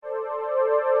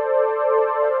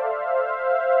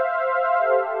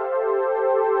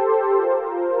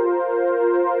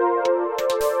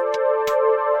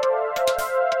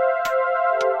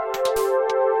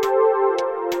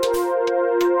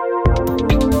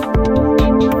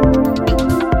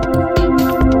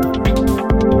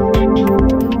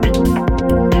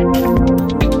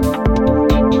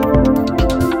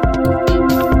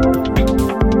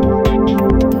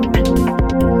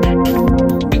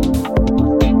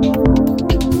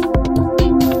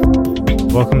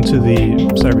Welcome to the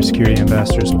Cybersecurity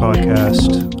Ambassadors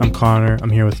podcast. I'm Connor. I'm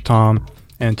here with Tom.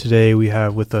 And today we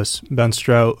have with us Ben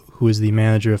Strout, who is the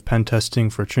manager of pen testing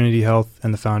for Trinity Health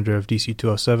and the founder of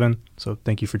DC207. So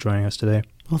thank you for joining us today.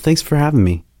 Well, thanks for having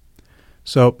me.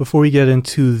 So before we get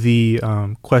into the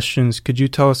questions, could you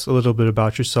tell us a little bit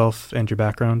about yourself and your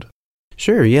background?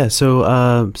 Sure, yeah.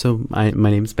 So my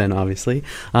name's Ben, obviously.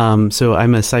 So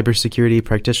I'm a cybersecurity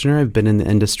practitioner. I've been in the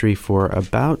industry for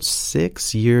about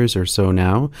 6 years or so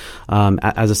now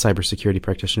as a cybersecurity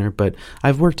practitioner, but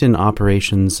I've worked in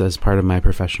operations as part of my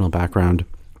professional background.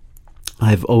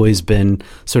 I've always been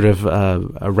sort of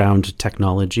around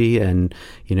technology and,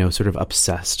 sort of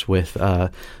obsessed with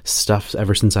stuff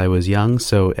ever since I was young.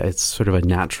 So it's sort of a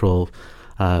natural,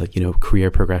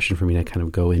 career progression for me to kind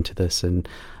of go into this and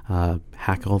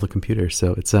hack all the computers.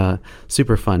 So it's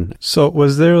super fun. So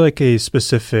was there like a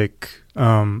specific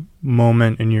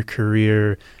moment in your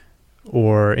career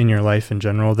or in your life in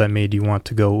general that made you want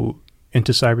to go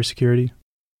into cybersecurity?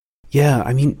 Yeah,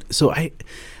 I mean, so I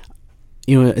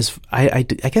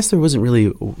guess there wasn't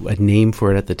really a name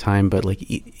for it at the time, but like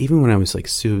even when I was like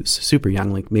super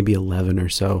young, like maybe 11 or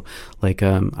so, like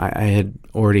I had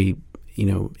already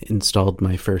installed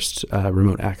my first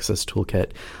remote access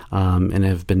toolkit, and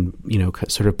have been,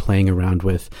 sort of playing around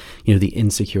with, the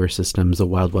insecure systems, the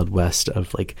wild, wild west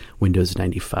of like Windows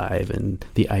 95 and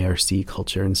the IRC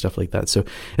culture and stuff like that. So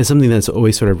it's something that's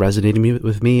always sort of resonated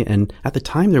with me. And at the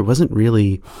time, there wasn't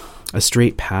really a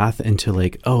straight path into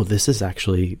like, oh, this is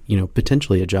actually,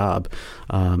 potentially a job.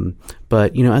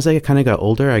 But, as I kind of got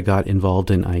older, I got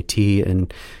involved in IT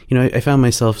and, I found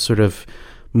myself sort of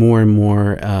more and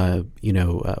more,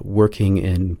 working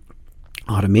in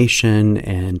automation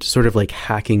and sort of like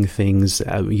hacking things,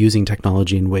 using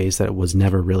technology in ways that it was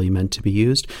never really meant to be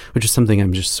used, which is something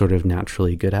I'm just sort of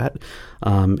naturally good at.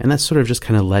 And that sort of just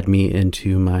kind of led me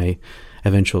into my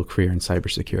eventual career in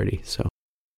cybersecurity.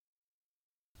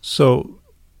 So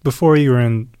before you were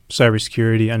in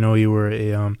cybersecurity, I know you were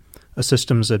a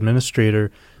systems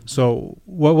administrator. So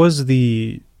what was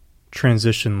the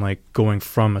transition like going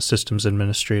from a systems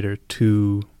administrator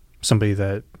to somebody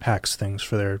that hacks things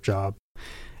for their job?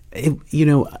 There's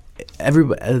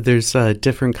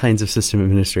different kinds of system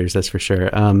administrators, that's for sure.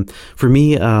 For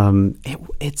me,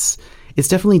 it's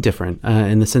definitely different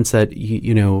in the sense that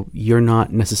you're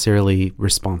not necessarily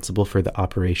responsible for the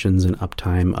operations and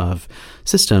uptime of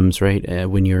systems, right?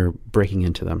 When you're breaking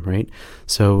into them, right?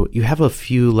 So you have a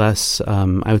few less,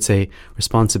 I would say,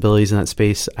 responsibilities in that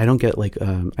space. I don't get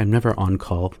I'm never on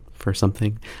call for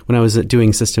something. When I was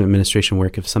doing system administration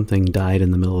work, if something died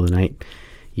in the middle of the night,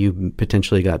 you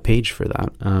potentially got paged for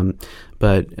that.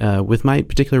 But with my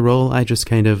particular role, I just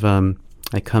kind of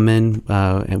I come in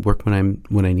and work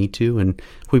when I need to, and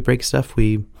if we break stuff,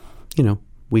 we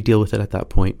deal with it at that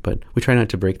point. But we try not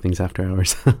to break things after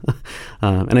hours,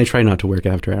 and I try not to work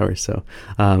after hours. So,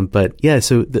 but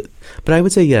I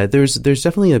would say there's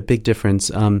definitely a big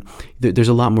difference. There's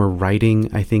a lot more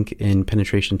writing, I think, in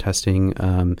penetration testing.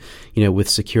 With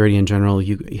security in general,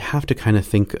 you have to kind of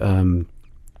think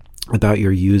about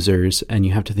your users, and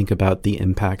you have to think about the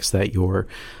impacts that your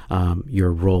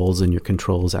roles and your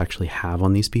controls actually have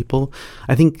on these people.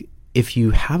 I think if you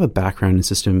have a background in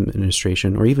system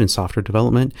administration or even software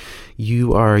development,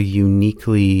 you are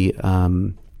uniquely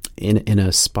in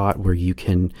a spot where you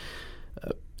can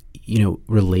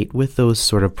relate with those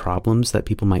sort of problems that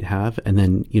people might have, and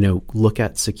then look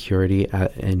at security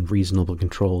and reasonable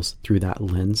controls through that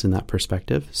lens and that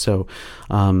perspective. So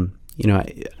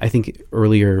I think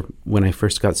earlier when I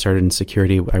first got started in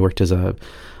security, I worked as a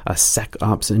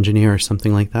SecOps engineer or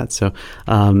something like that. So,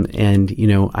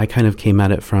 I kind of came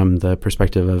at it from the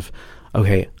perspective of,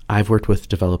 okay, I've worked with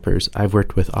developers, I've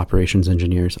worked with operations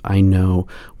engineers. I know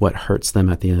what hurts them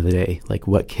at the end of the day. Like,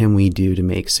 what can we do to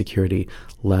make security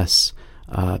less,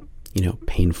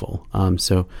 painful?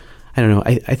 So I don't know.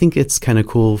 I think it's kind of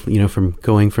cool, from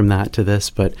going from that to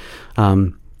this, but,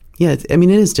 it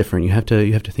is different. You have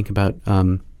to think about,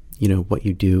 what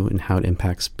you do and how it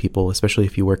impacts people, especially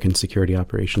if you work in security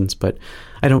operations. But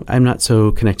I'm not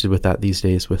so connected with that these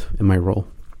days in my role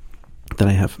that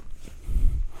I have.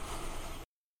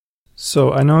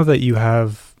 So I know that you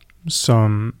have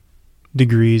some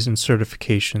degrees and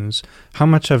certifications. How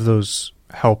much have those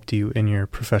helped you in your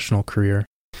professional career?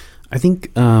 I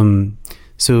think, I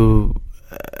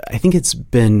think it's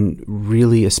been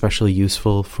really especially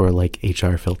useful for like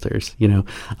HR filters.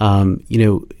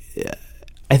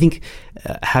 I think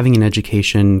having an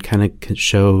education kind of could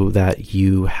show that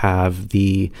you have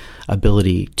the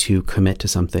ability to commit to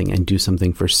something and do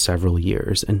something for several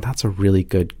years. And that's a really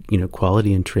good,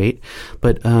 quality and trait.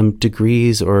 But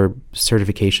degrees or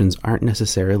certifications aren't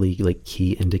necessarily like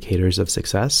key indicators of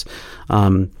success.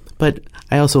 But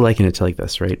I also liken it to like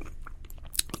this, right?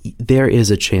 There is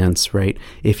a chance, right?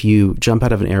 If you jump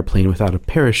out of an airplane without a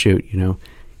parachute,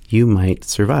 you might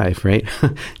survive, right?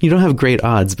 You don't have great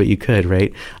odds, but you could,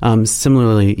 right?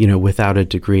 Similarly, without a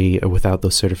degree or without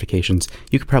those certifications,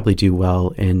 you could probably do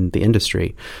well in the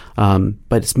industry.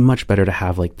 But it's much better to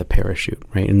have like the parachute,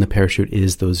 right? And the parachute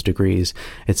is those degrees,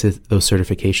 it's those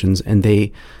certifications, and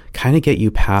they kind of get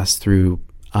you past through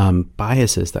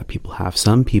biases that people have.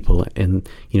 Some people in,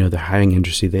 the hiring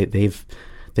industry, they've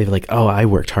like, oh, I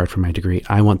worked hard for my degree.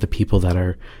 I want the people that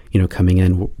are, coming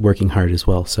in working hard as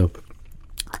well. So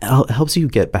it helps you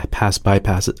get past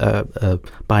biases,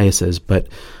 but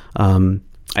I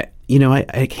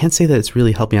can't say that it's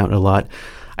really helped me out a lot.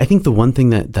 I think the one thing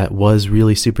that was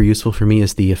really super useful for me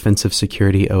is the Offensive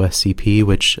Security OSCP,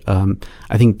 which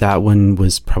I think that one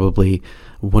was probably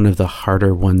one of the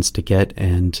harder ones to get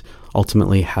and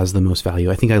ultimately has the most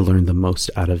value. I think I learned the most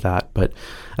out of that. But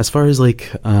as far as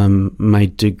like my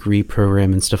degree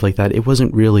program and stuff like that, it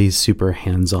wasn't really super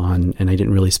hands-on, and I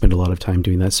didn't really spend a lot of time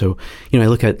doing that. So, I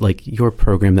look at like your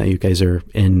program that you guys are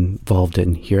involved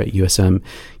in here at USM,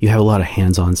 you have a lot of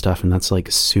hands-on stuff, and that's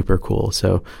like super cool.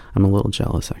 So I'm a little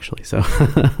jealous actually. So,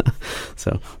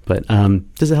 but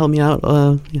does it help me out?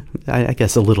 I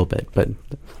guess a little bit, but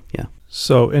yeah.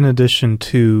 So in addition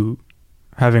to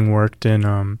having worked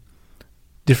in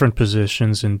different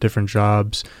positions and different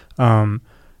jobs,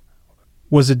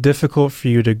 was it difficult for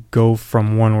you to go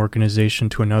from one organization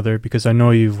to another? Because I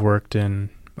know you've worked in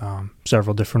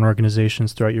several different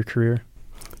organizations throughout your career.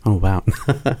 Oh, wow.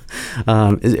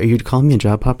 Are you calling me a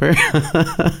job hopper?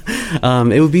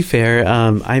 It would be fair.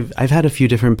 I've had a few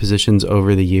different positions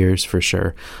over the years for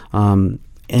sure.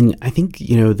 And I think,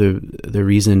 the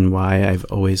reason why I've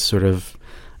always sort of,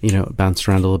 bounced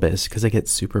around a little bit is because I get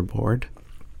super bored.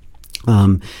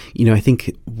 I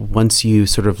think once you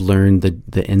sort of learn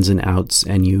the ins and outs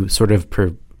and you sort of,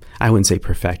 I wouldn't say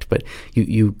perfect, but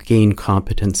you gain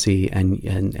competency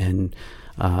and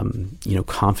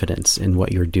confidence in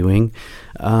what you're doing,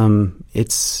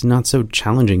 it's not so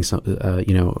challenging,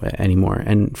 anymore.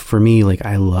 And for me, like,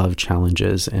 I love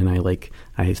challenges and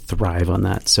I thrive on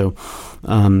that. So,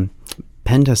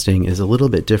 pen testing is a little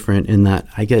bit different in that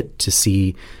I get to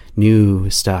see new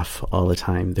stuff all the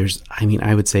time.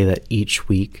 I would say that each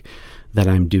week that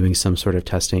I'm doing some sort of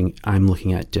testing, I'm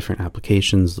looking at different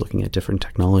applications, looking at different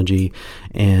technology,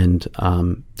 and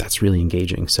that's really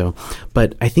engaging. So,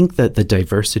 but I think that the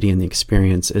diversity in the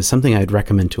experience is something I'd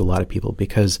recommend to a lot of people,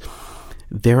 because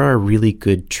there are really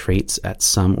good traits at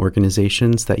some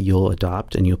organizations that you'll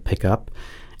adopt and you'll pick up,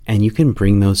 and you can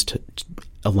bring those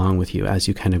along with you as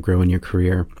you kind of grow in your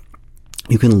career.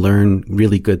 You can learn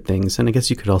really good things, and I guess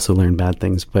you could also learn bad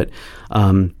things, but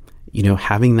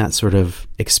having that sort of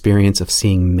experience of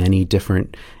seeing many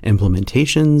different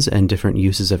implementations and different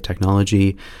uses of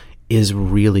technology is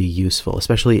really useful,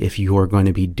 especially if you're going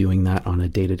to be doing that on a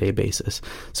day-to-day basis.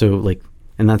 So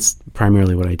and that's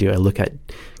primarily what I do. I look at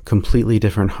completely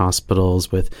different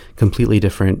hospitals with completely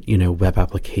different, web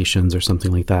applications or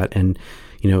something like that. And,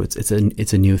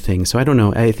 it's a new thing. So I don't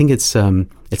know. I think it's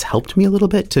helped me a little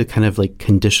bit to kind of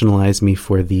conditionalize me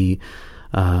for the,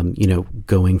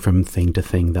 going from thing to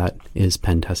thing that is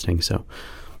pen testing. So,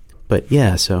 but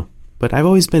I've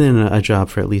always been in a job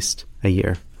for at least a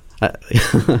year.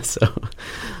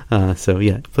 So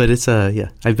yeah, but it's,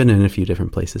 I've been in a few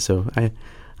different places. So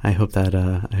I hope that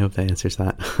answers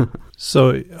that.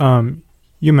 So,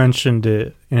 you mentioned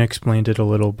it and explained it a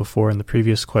little before in the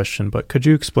previous question, but could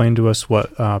you explain to us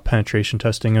what penetration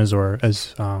testing is, or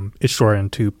as it's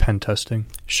shortened to pen testing?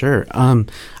 Sure. I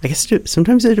guess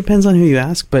sometimes it depends on who you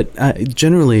ask, but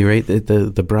generally, right,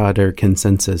 the broader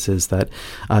consensus is that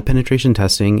penetration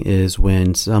testing is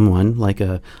when someone, like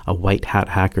a white hat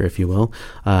hacker, if you will,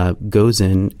 goes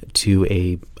in to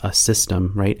a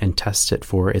system, right, and tests it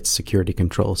for its security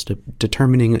controls,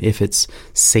 determining if it's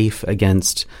safe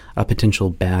against a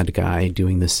potential bad guy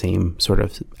doing the same sort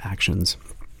of actions.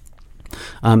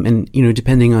 And,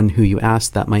 depending on who you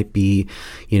ask, that might be,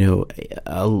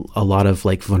 a lot of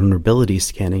like vulnerability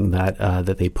scanning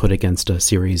that they put against a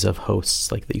series of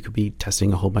hosts, like that you could be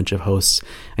testing a whole bunch of hosts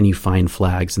and you find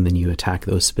flags and then you attack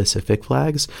those specific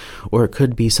flags. Or it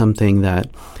could be something that,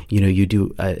 you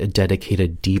do a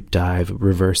dedicated deep dive,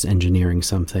 reverse engineering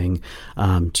something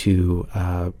to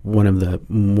one of the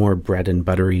more bread and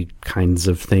buttery kinds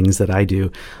of things that I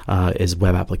do is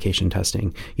web application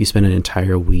testing. You spend an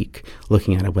entire week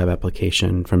looking at a web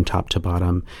application from top to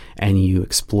bottom, and you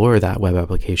explore that web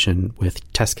application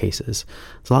with test cases.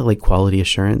 It's a lot like quality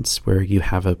assurance, where you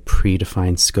have a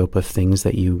predefined scope of things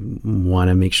that you want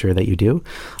to make sure that you do,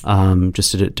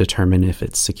 just to determine if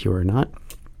it's secure or not,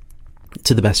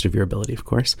 to the best of your ability, of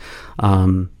course.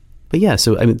 But yeah,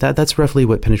 so I mean that's roughly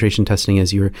what penetration testing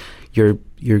is. You're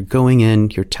going in,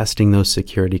 you're testing those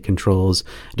security controls,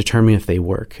 determining if they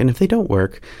work, and if they don't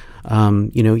work,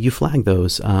 you flag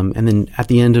those, and then at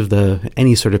the end of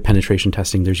any sort of penetration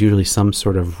testing, there's usually some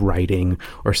sort of writing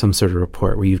or some sort of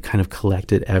report where you've kind of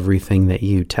collected everything that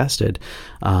you tested,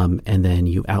 and then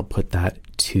you output that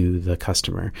to the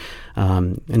customer.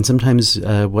 And sometimes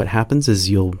what happens is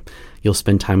you'll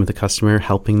spend time with the customer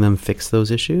helping them fix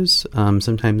those issues.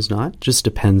 Sometimes not. Just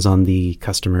depends on the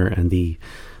customer and the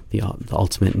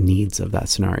ultimate needs of that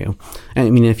scenario. And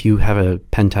I mean, if you have a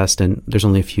pen test and there's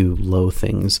only a few low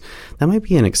things, that might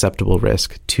be an acceptable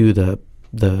risk to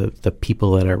the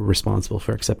people that are responsible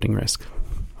for accepting risk.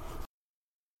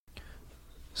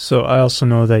 So I also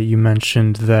know that you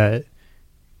mentioned that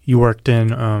you worked in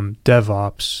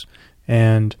DevOps,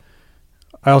 and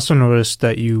I also noticed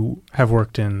that you have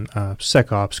worked in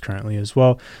SecOps currently as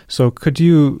well. So could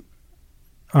you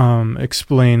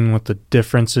explain what the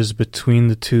difference is between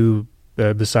the two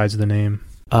besides the name?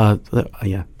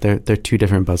 Yeah, they're two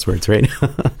different buzzwords, right?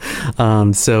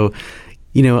 So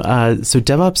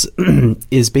DevOps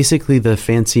is basically the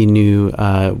fancy new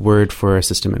word for a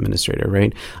system administrator,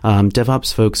 right?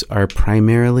 DevOps folks are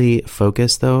primarily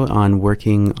focused, though, on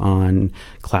working on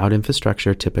cloud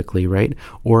infrastructure, typically, right?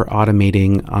 Or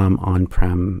automating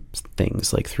on-prem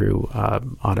things, like through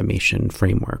automation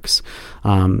frameworks.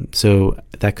 So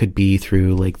that could be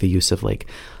through like the use of like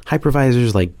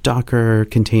hypervisors, like Docker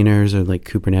containers, or like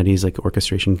Kubernetes, like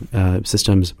orchestration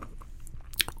systems.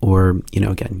 Or,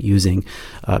 again, using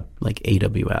like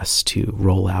AWS to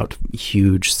roll out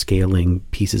huge scaling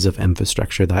pieces of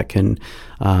infrastructure that can,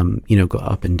 go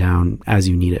up and down as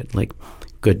you need it. Like,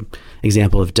 good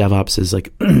example of DevOps is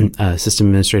like a system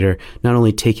administrator not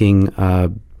only taking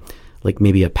like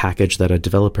maybe a package that a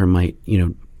developer might,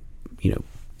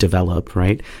 develop,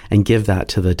 right, and give that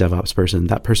to the DevOps person.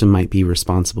 That person might be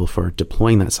responsible for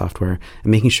deploying that software and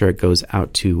making sure it goes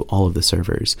out to all of the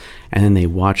servers. And then they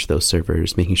watch those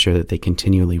servers, making sure that they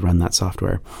continually run that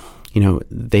software.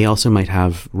 They also might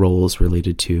have roles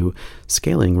related to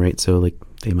scaling, right? So like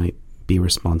they might be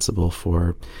responsible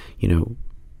for,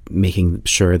 making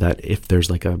sure that if there's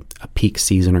like a peak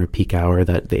season or a peak hour,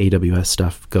 that the AWS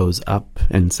stuff goes up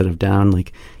instead of down,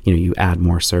 like, you add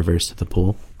more servers to the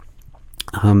pool.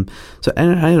 So I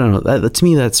don't know. To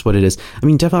me, that's what it is. I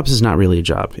mean, DevOps is not really a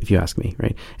job, if you ask me,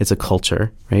 right? It's a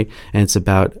culture, right? And it's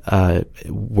about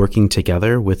working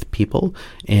together with people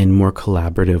in more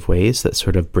collaborative ways that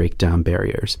sort of break down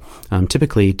barriers.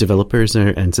 Typically, developers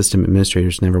and system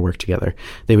administrators never work together.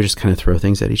 They would just kind of throw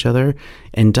things at each other.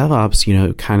 And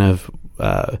DevOps, kind of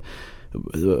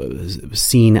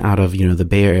seen out of the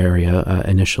Bay Area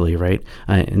initially, right?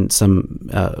 And some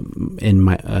in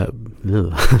my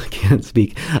I can't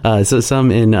speak. So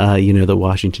some in the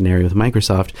Washington area with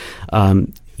Microsoft.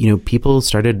 People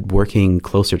started working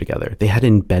closer together. They had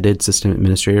embedded system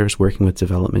administrators working with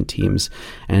development teams,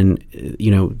 and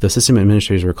the system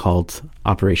administrators were called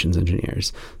operations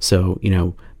engineers. So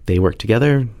they worked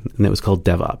together, and it was called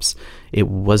DevOps. It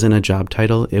wasn't a job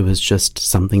title. It was just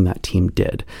something that team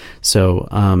did. So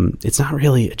it's not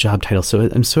really a job title. So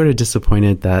I'm sort of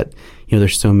disappointed that,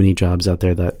 there's so many jobs out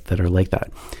there that are like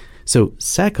that. So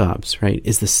SecOps, right,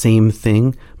 is the same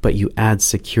thing, but you add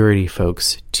security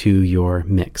folks to your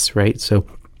mix, right? So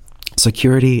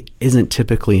security isn't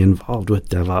typically involved with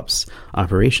DevOps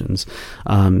operations.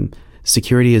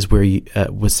 Security is where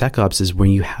with SecOps is when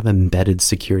you have embedded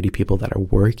security people that are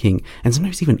working and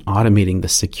sometimes even automating the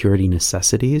security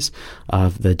necessities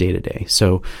of the day-to-day.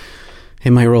 So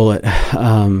in my role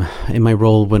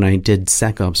when I did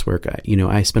SecOps work,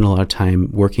 I spent a lot of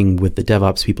time working with the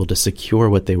DevOps people to secure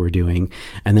what they were doing,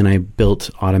 and then I built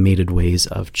automated ways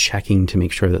of checking to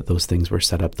make sure that those things were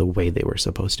set up the way they were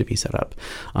supposed to be set up.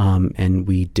 And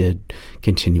we did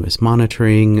continuous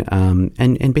monitoring,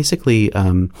 and basically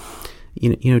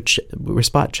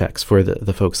spot checks for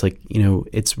the folks. Like,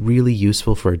 it's really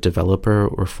useful for a developer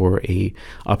or for a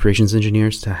operations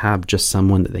engineers to have just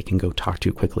someone that they can go talk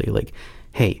to quickly. Like,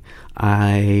 hey,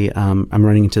 I'm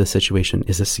running into this situation.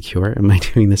 Is this secure? Am I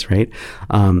doing this right?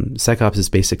 SecOps is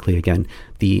basically, again,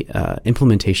 the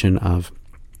implementation of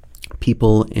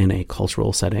people in a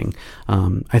cultural setting.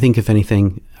 I think if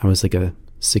anything, I was like a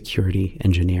security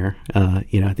engineer, at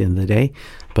the end of the day,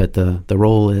 but the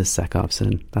role is SecOps,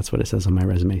 and that's what it says on my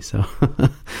resume. So,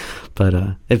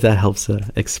 but if that helps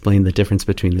explain the difference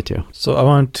between the two. So I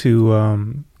want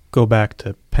to go back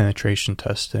to penetration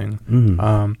testing.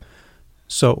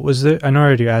 So I know I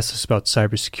already asked this about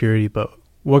cybersecurity, but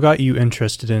what got you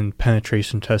interested in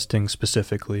penetration testing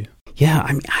specifically?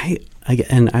 Yeah,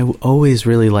 I always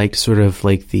really liked sort of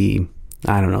like the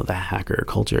hacker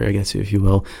culture, I guess, if you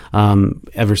will,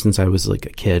 ever since I was like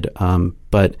a kid.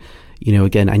 But,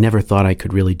 again, I never thought I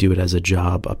could really do it as a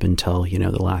job up until,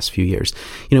 the last few years.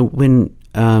 When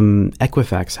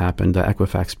Equifax happened, the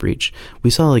Equifax breach, we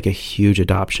saw like a huge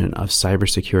adoption of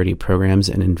cybersecurity programs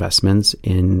and investments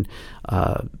in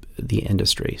the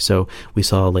industry. So we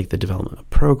saw like the development of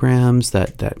programs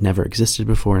that never existed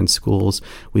before in schools.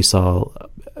 We saw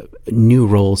new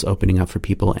roles opening up for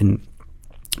people, and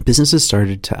businesses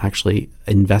started to actually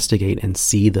investigate and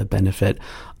see the benefit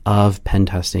of pen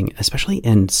testing, especially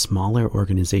in smaller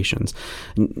organizations.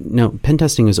 Now, pen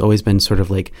testing has always been sort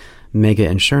of like mega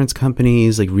insurance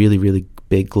companies, like really, really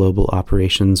big global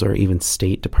operations, or even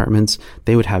state departments.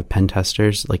 They would have pen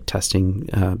testers like testing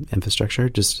infrastructure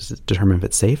just to determine if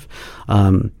it's safe.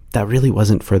 That really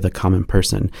wasn't for the common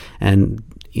person. And,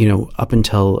 up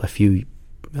until a few,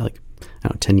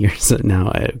 10 years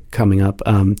now coming up,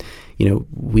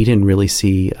 we didn't really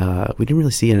see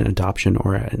an adoption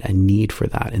or a need for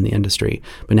that in the industry.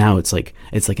 But now it's like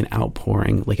an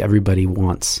outpouring. Like everybody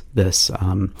wants this.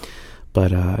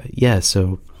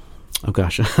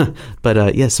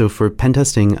 So for pen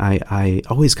testing, I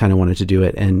always kind of wanted to do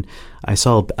it, and I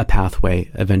saw a pathway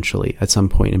eventually at some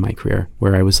point in my career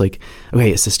where I was like,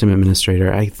 okay, a system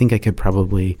administrator, I think I could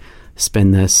probably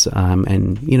spin this,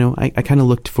 and I kind of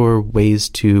looked for ways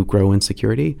to grow in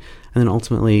security, and then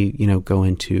ultimately go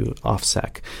into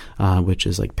OffSec, which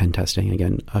is like pen testing,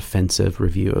 again, offensive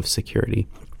review of security.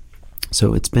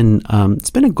 So it's been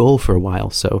a goal for a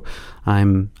while. So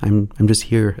I'm just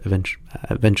here.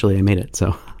 Eventually, I made it.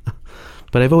 So,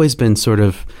 but I've always been sort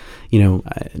of,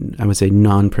 I would say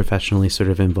non-professionally sort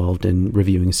of involved in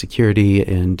reviewing security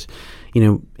and,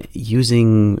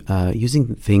 using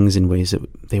things in ways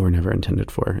that they were never intended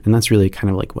for. And that's really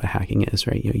kind of like what hacking is,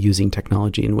 right? Using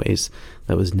technology in ways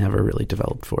that was never really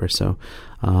developed for. So,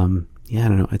 I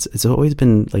don't know. It's always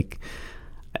been like,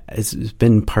 it's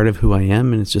been part of who I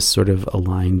am, and it's just sort of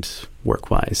aligned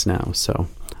work-wise now. So,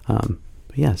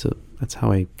 so that's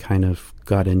how I kind of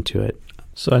got into it.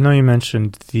 So I know you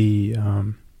mentioned the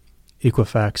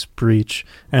Equifax breach,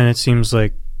 and it seems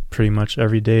like pretty much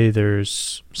every day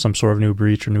there's some sort of new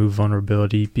breach or new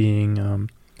vulnerability being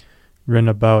written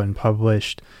about and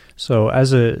published. So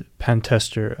as a pen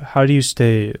tester, how do you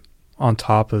stay on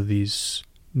top of these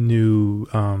new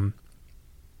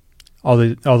all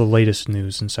the latest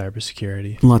news in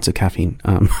cybersecurity? Lots of caffeine.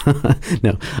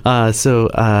 No. So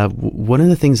one of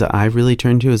the things that I really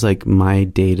turn to is like my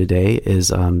day to day is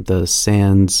the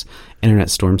SANS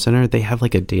Internet Storm Center. They have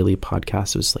like a daily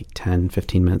podcast. It's like 10,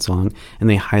 15 minutes long, and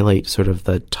they highlight sort of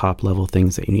the top level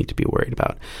things that you need to be worried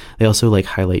about. They also like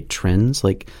highlight trends.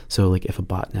 Like if a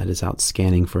botnet is out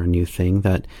scanning for a new thing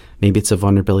that maybe it's a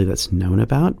vulnerability that's known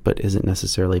about, but isn't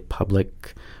necessarily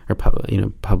public or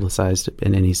publicized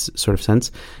in any sort of sense,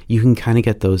 you can kind of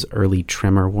get those early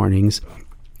tremor warnings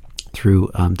through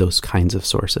those kinds of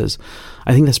sources.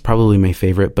 I think that's probably my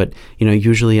favorite, but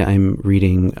usually I'm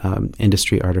reading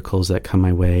industry articles that come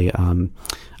my way.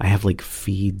 I have like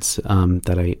feeds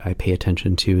that I pay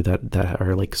attention to that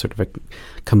are like sort of a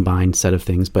combined set of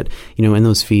things. But in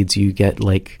those feeds you get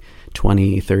like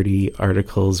 20, 30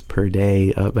 articles per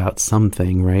day about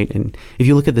something, right? And if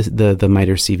you look at the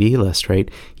MITRE CV list,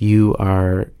 right,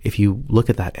 if you look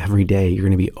at that every day, you're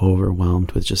going to be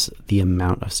overwhelmed with just the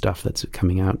amount of stuff that's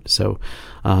coming out. So,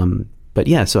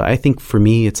 so I think for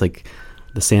me, it's like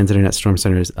the SANS Internet Storm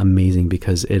Center is amazing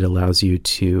because it allows you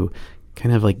to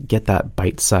kind of like get that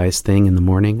bite-sized thing in the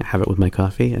morning, have it with my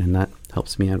coffee, and that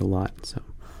helps me out a lot. So.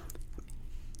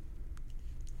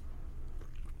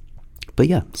 But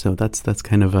yeah, so that's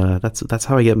kind of that's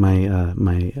how I get my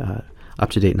my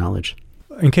up-to-date knowledge.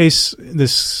 In case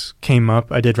this came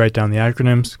up, I did write down the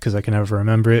acronyms because I can never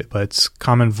remember it, but it's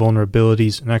Common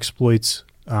Vulnerabilities and Exploits,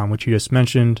 which you just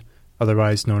mentioned,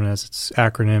 otherwise known as its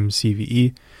acronym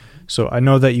CVE. So I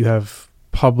know that you have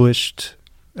published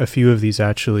a few of these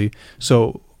actually.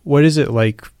 So what is it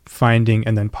like finding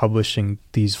and then publishing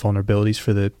these vulnerabilities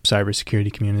for the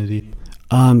cybersecurity community?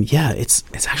 Yeah, it's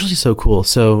actually so cool.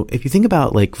 So if you think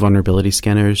about like vulnerability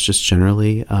scanners, just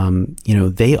generally,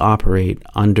 they operate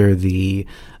under the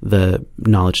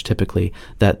knowledge typically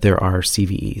that there are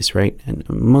CVEs, right? And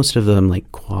most of them, like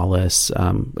Qualys,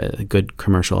 a good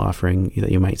commercial offering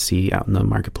that you might see out in the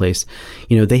marketplace,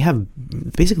 they have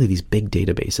basically these big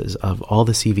databases of all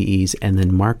the CVEs and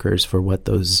then markers for what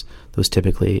those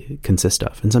typically consist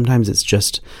of. And sometimes it's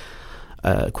just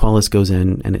Qualys goes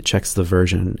in and it checks the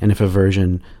version, and if a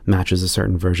version matches a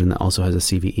certain version that also has a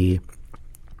CVE,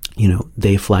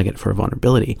 they flag it for a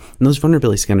vulnerability. And those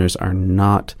vulnerability scanners are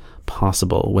not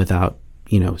possible without,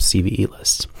 CVE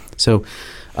lists. So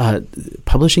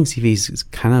publishing CVEs is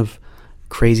kind of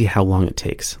crazy how long it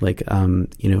takes. Like,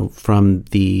 from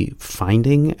the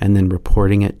finding and then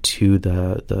reporting it to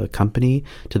the company,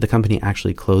 to the company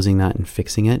actually closing that and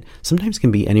fixing it, sometimes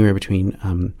can be anywhere between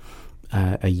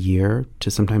a year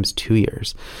to sometimes 2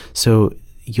 years. So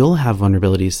you'll have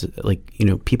vulnerabilities like,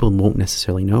 people won't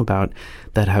necessarily know about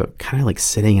that have kind of like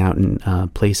sitting out in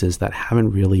places that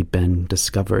haven't really been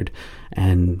discovered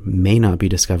and may not be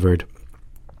discovered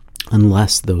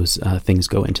unless those things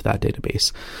go into that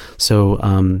database. So,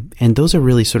 and those are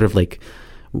really sort of like,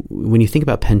 when you think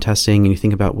about pen testing and you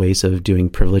think about ways of doing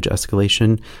privilege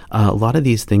escalation, a lot of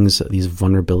these things, these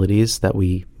vulnerabilities that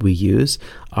we use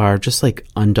are just like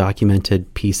undocumented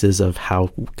pieces of how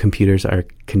computers are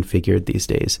configured these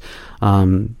days.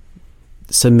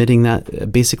 Submitting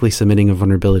a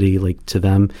vulnerability like to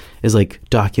them is like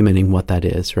documenting what that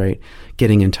is, right?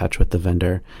 Getting in touch with the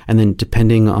vendor. And then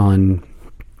depending on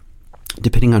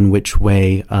which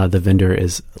way the vendor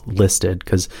is listed,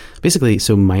 because basically,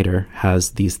 so MITRE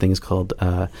has these things called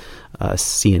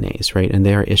CNAs, right? And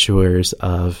they are issuers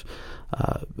of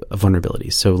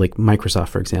vulnerabilities. So like Microsoft,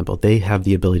 for example, they have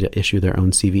the ability to issue their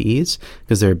own CVEs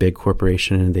because they're a big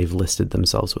corporation and they've listed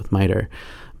themselves with MITRE.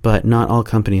 But not all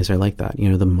companies are like that.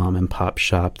 The mom and pop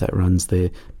shop that runs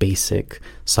the basic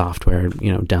software,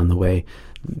 down the way,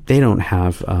 they don't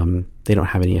have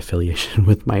any affiliation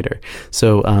with MITRE.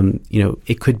 So,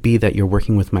 it could be that you're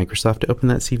working with Microsoft to open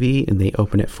that CVE and they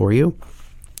open it for you,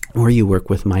 or you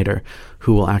work with MITRE,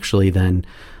 who will actually then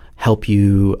help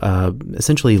you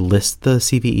essentially list the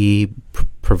CVE,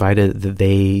 provided that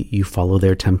you follow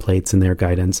their templates and their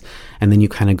guidance, and then you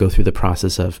kind of go through the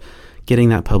process of getting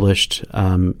that published,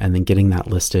 and then getting that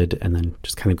listed, and then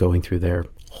just kind of going through their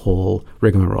whole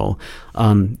rigmarole.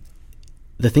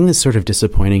 The thing that's sort of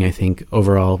disappointing, I think,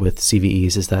 overall with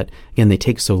CVEs is that, again, they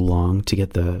take so long to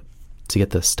get the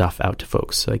stuff out to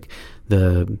folks.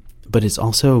 But it's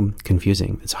also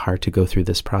confusing. It's hard to go through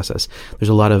this process. There's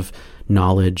a lot of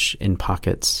knowledge in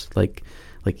pockets. Like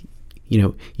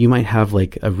you might have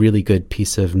like a really good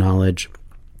piece of knowledge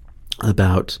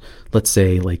about, let's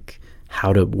say, like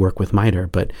how to work with MITRE,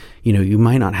 but you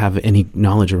might not have any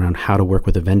knowledge around how to work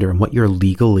with a vendor and what you're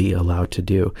legally allowed to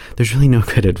do. There's really no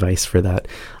good advice for that.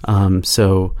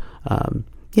 So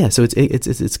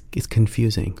it's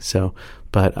confusing. So,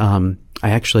 but I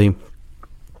actually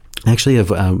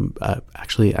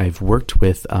I've worked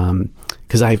with,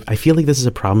 because I feel like this is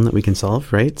a problem that we can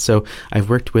solve, right? So I've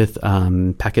worked with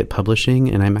Packet Publishing,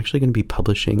 and I'm actually going to be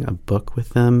publishing a book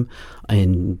with them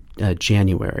in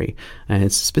January. And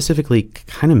it's specifically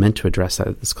kind of meant to address that.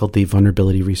 It's called the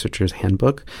Vulnerability Researcher's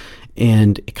Handbook.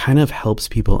 And it kind of helps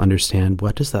people understand,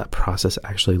 what does that process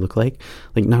actually look like?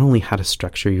 Like, not only how to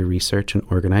structure your research and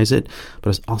organize it,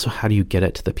 but it's also how do you get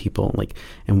it to the people, like,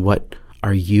 and what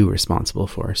are you responsible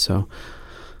for? So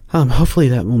hopefully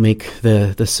that will make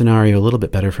the scenario a little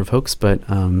bit better for folks. But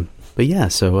yeah,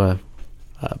 so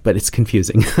but it's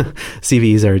confusing.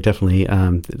 CVEs are definitely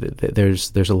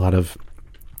there's a lot of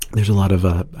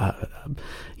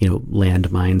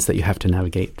landmines that you have to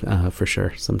navigate for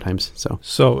sure sometimes.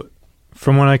 So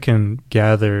from what I can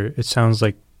gather, it sounds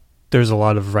like there's a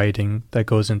lot of writing that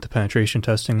goes into penetration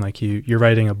testing. Like you're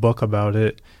writing a book about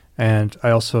it, and I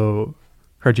also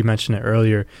heard you mention it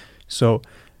earlier. So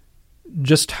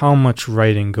just how much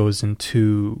writing goes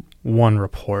into one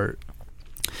report?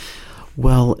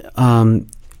 Well,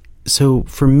 so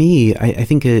for me, I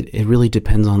think it really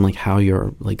depends on like how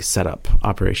you're like set up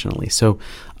operationally. So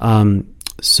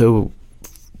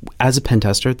as a pen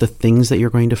tester, the things that you're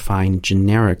going to find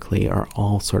generically are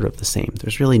all sort of the same.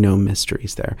 There's really no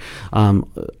mysteries there.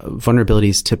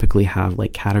 Vulnerabilities typically have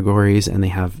like categories, and they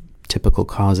have typical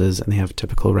causes, and they have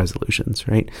typical resolutions,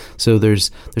 right? So there's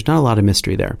not a lot of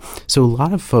mystery there. So a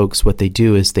lot of folks, what they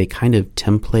do is they kind of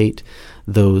template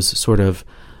those sort of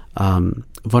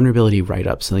vulnerability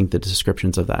write-ups, I think the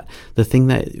descriptions of that. The thing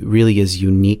that really is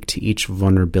unique to each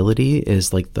vulnerability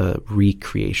is like the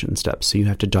recreation steps. So you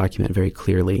have to document very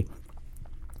clearly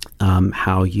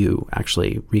how you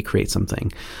actually recreate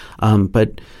something.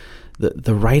 But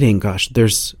the writing, gosh, the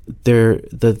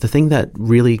thing that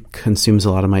really consumes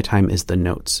a lot of my time is the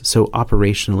notes. So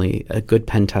operationally, a good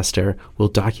pen tester will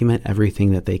document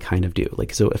everything that they kind of do.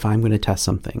 Like, so if I'm going to test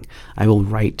something, I will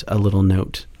write a little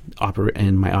note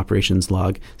in my operations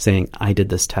log saying I did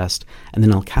this test, and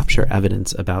then I'll capture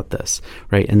evidence about this,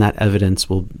 right? And that evidence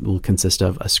will consist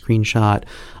of a screenshot,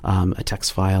 a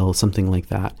text file, something like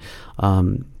that.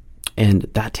 And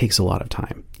that takes a lot of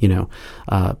time,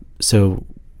 so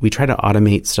we try to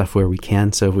automate stuff where we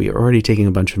can. So we're already taking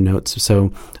a bunch of notes.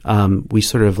 So we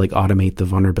sort of like automate the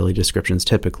vulnerability descriptions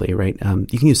typically, right?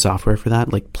 You can use software for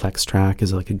that. Like PlexTrack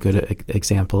is like a good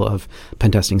example of pen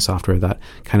testing software that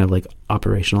kind of like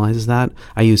operationalizes that.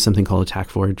 I use something called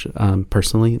AttackForge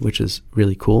personally, which is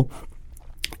really cool.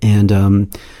 And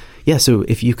so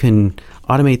if you can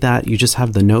automate that, you just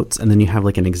have the notes, and then you have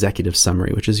like an executive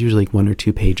summary, which is usually like 1 or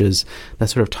 2 pages that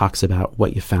sort of talks about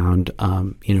what you found,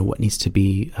 what needs to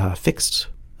be fixed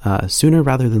sooner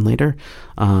rather than later,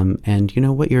 and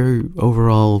what your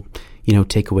overall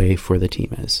takeaway for the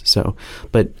team is. So,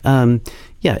 but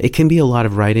it can be a lot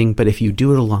of writing, but if you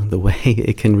do it along the way,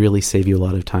 it can really save you a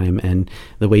lot of time. And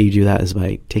the way you do that is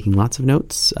by taking lots of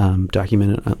notes,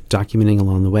 documenting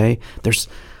along the way.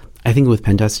 I think with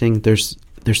pen testing, there's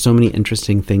so many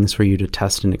interesting things for you to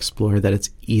test and explore that it's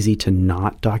easy to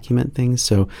not document things.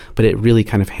 So, but it really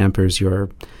kind of hampers your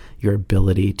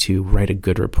ability to write a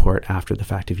good report after the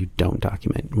fact if you don't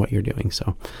document what you're doing.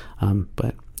 So,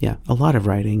 but yeah, a lot of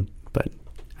writing, but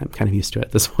I'm kind of used to it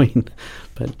at this point.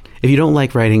 But if you don't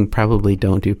like writing, probably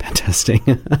don't do pen testing.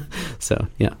 So,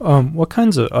 yeah. What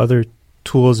kinds of other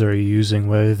tools are you using,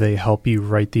 whether they help you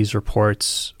write these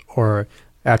reports or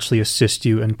actually assist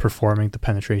you in performing the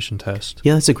penetration test?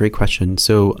 Yeah, that's a great question.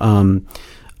 So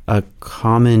a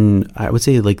common, I would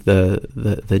say like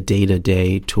the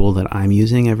day-to-day tool that I'm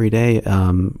using every day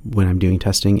when I'm doing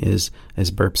testing is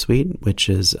Burp Suite, which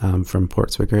is from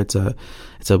Portswigger.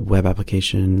 It's a web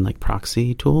application like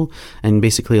proxy tool, and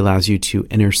basically allows you to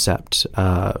intercept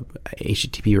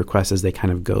HTTP requests as they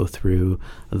kind of go through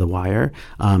the wire,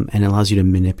 and allows you to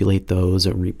manipulate those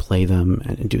or replay them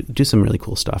and do some really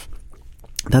cool stuff.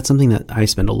 That's something that I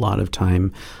spend a lot of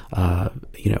time,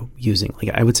 using.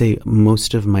 Like I would say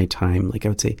most of my time, like I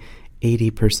would say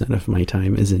 80% of my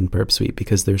time is in Burp Suite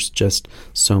because there's just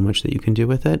so much that you can do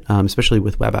with it, especially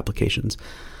with web applications.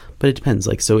 But it depends.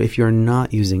 Like, so if you're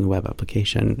not using a web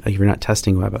application, if you're not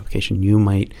testing a web application, you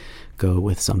might go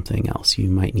with something else.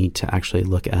 You might need to actually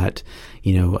look at,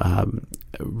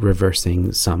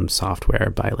 reversing some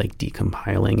software by like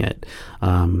decompiling it.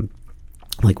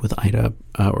 Like with IDA,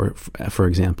 or for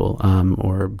example,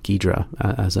 or Ghidra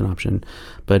as an option.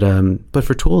 But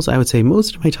for tools, I would say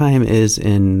most of my time is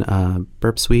in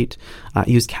Burp Suite. I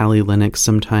use Kali Linux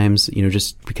sometimes,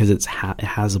 just because it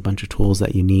has a bunch of tools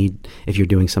that you need if you're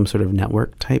doing some sort of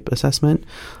network type assessment.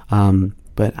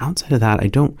 But outside of that, I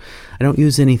don't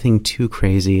use anything too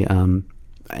crazy.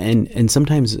 And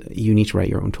sometimes you need to write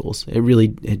your own tools.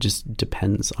 It just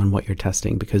depends on what you're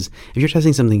testing, because if you're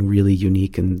testing something really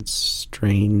unique and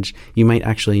strange,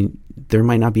 there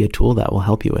might not be a tool that will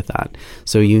help you with that.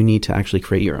 So you need to actually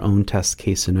create your own test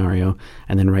case scenario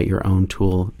and then write your own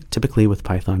tool, typically with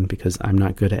Python, because I'm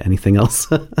not good at anything else.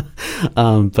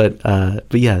 But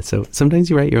yeah, so sometimes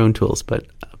you write your own tools, but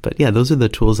yeah, those are the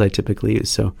tools I typically use.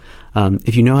 So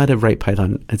if you know how to write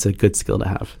Python, it's a good skill to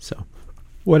have. So.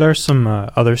 What are some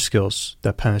other skills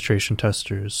that penetration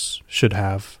testers should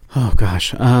have? Oh,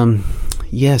 gosh.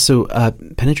 So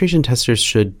penetration testers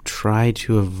should try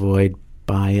to avoid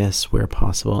bias where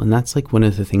possible. And that's like one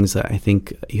of the things that I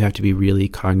think you have to be really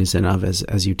cognizant of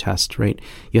as you test, right?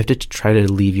 You have to try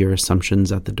to leave your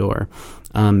assumptions at the door.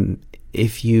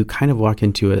 If you kind of walk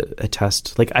into a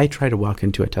test, like I try to walk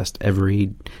into a test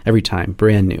every time,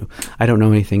 brand new. I don't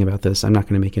know anything about this. I'm not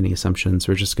going to make any assumptions.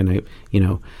 We're just going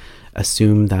to,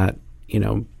 assume that,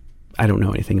 I don't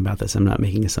know anything about this. I'm not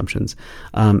making assumptions.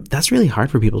 That's really hard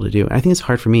for people to do. I think it's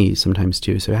hard for me sometimes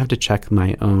too. So I have to check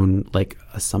my own like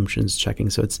assumptions checking.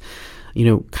 So it's,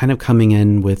 kind of coming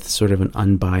in with sort of an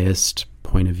unbiased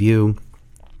point of view.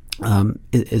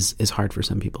 Is hard for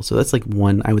some people. So that's like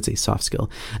one, I would say, soft skill.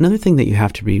 Another thing that you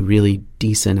have to be really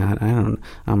decent at, I'm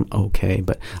okay,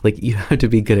 but like you have to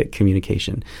be good at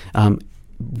communication.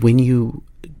 when you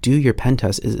do your pen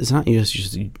test, it's not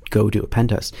just go do a pen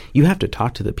test. You have to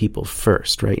talk to the people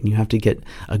first, right? And you have to get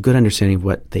a good understanding of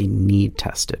what they need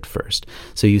tested first.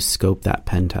 So you scope that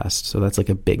pen test. So that's like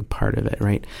a big part of it,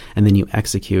 right? And then you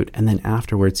execute. And then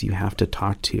afterwards, you have to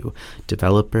talk to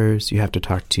developers. You have to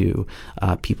talk to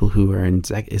people who are in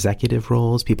executive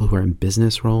roles, people who are in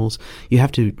business roles. You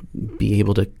have to be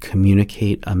able to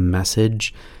communicate a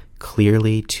message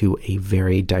clearly to a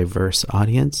very diverse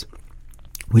audience,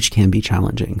 which can be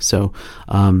challenging. So,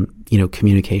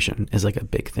 communication is like a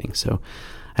big thing. So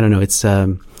I don't know. It's,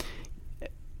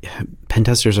 pen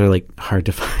testers are like hard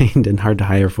to find and hard to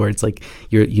hire for. It's like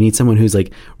you need someone who's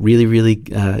like really, really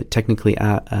technically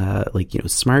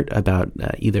smart about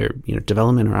either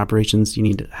development or operations. You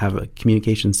need to have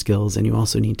communication skills, and you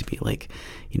also need to be like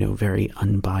very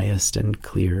unbiased and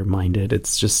clear minded.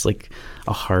 It's just like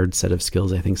a hard set of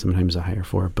skills I think sometimes to hire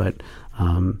for. But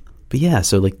yeah,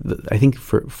 so like I think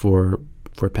for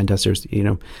pen testers,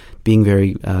 being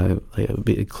very a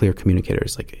clear communicator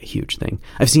is like a huge thing.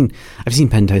 I've seen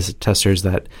pen testers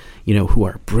that who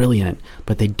are brilliant,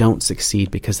 but they don't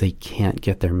succeed because they can't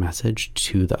get their message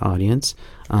to the audience.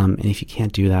 And if you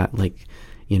can't do that, like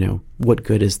what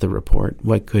good is the report?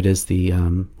 What good is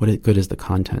the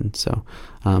content? So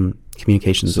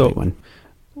communication is a big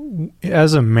one.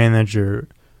 As a manager,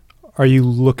 are you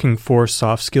looking for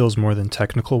soft skills more than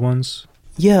technical ones?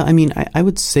 Yeah, I mean, I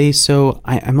would say so.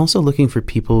 I'm also looking for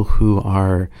people who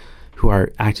are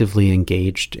actively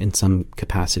engaged in some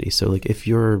capacity. So, like, if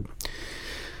you're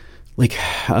like,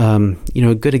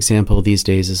 a good example these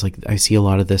days is like I see a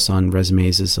lot of this on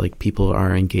resumes is like people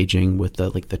are engaging with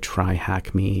the try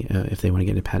hack me if they want to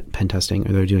get into pen testing,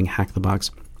 or they're doing hack the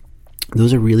box.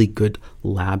 Those are really good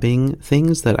labbing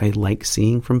things that I like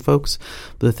seeing from folks.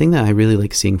 But the thing that I really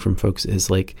like seeing from folks is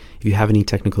like, if you have any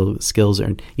technical skills, or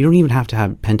you don't even have to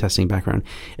have pen testing background.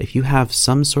 If you have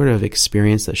some sort of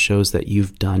experience that shows that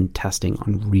you've done testing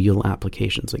on real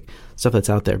applications, like stuff that's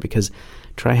out there, because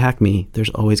try hack me,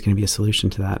 there's always going to be a solution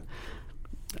to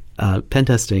that. Pen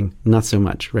testing, not so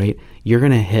much, right? You're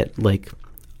going to hit like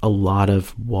a lot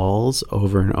of walls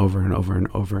over and over and over and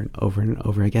over and over and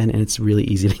over again, and it's really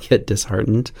easy to get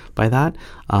disheartened by that.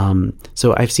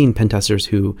 So I've seen pen testers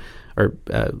who are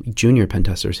junior pen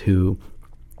testers who,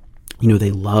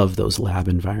 they love those lab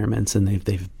environments, and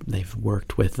they've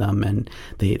worked with them, and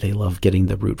they love getting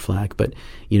the root flag. But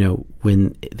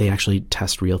when they actually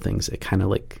test real things, it kind of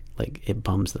like it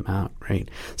bums them out, right?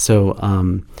 So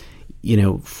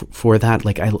for that,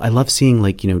 like I love seeing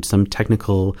like some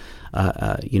technical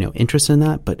interest in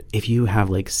that. But if you have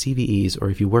like CVEs, or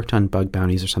if you worked on bug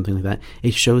bounties or something like that,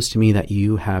 it shows to me that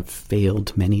you have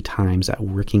failed many times at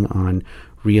working on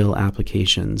real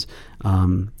applications,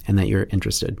 and that you're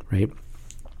interested, right?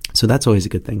 So that's always a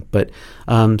good thing. But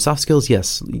soft skills,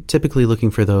 yes, typically looking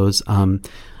for those.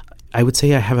 I would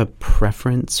say I have a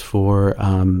preference for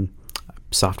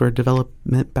software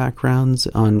development backgrounds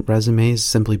on resumes,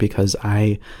 simply because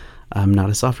I'm not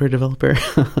a software developer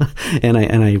and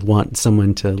I want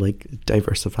someone to like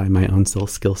diversify my own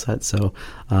skill set. So,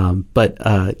 but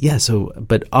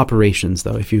operations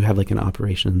though, if you have like an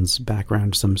operations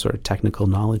background, some sort of technical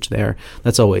knowledge there,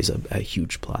 that's always a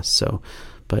huge plus. So,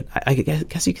 but I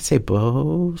guess you could say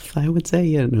both, I would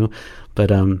say,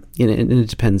 but, and it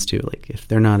depends too. Like if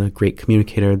they're not a great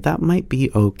communicator, that might be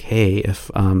okay.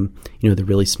 If, they're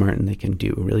really smart and they can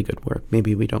do really good work,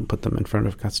 maybe we don't put them in front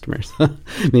of customers.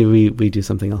 Maybe we do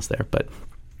something else there, but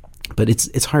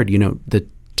it's hard, the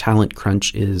talent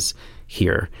crunch is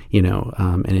here,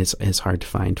 and it's hard to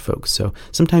find folks. So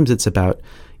sometimes it's about,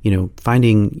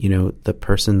 finding, the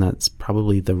person that's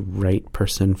probably the right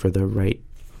person for the right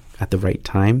at the right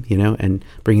time, and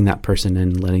bringing that person in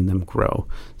and letting them grow.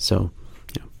 So,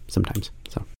 sometimes.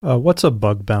 So, what's a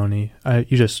bug bounty?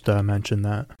 You just mentioned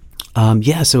that.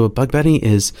 So a bug bounty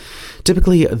is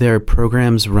typically they're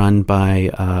programs run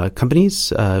by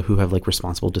companies who have like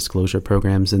responsible disclosure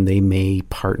programs, and they may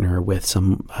partner with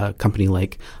some company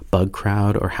like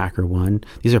BugCrowd or HackerOne.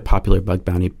 These are popular bug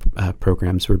bounty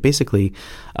programs where basically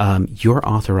you're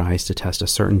authorized to test a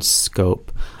certain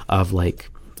scope of like,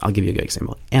 I'll give you a good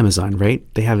example. Amazon, right?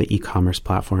 They have an e-commerce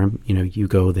platform. You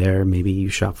go there, maybe you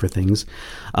shop for things.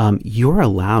 You're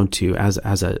allowed to,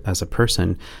 as a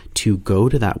person, to go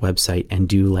to that website and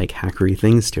do like hackery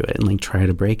things to it and like try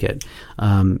to break it.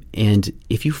 And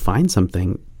if you find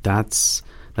something, that's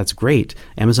great.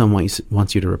 Amazon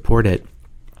wants you to report it,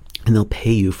 and they'll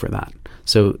pay you for that.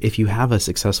 So if you have a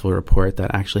successful report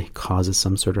that actually causes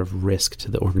some sort of risk to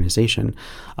the organization,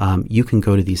 you can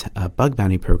go to these bug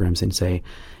bounty programs and say,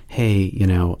 hey,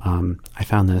 I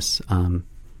found this,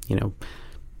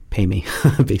 pay me,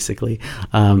 basically.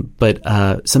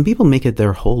 But some people make it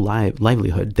their whole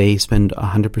livelihood. They spend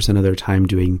 100% of their time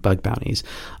doing bug bounties,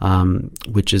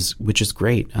 which is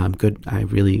great. Good.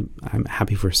 I'm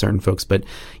happy for certain folks, but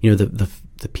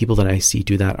the people that I see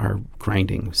do that are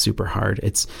grinding super hard.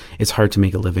 It's hard to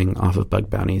make a living off of bug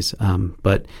bounties,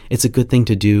 but it's a good thing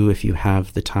to do if you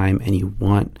have the time and you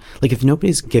want, like if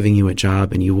nobody's giving you a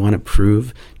job and you want to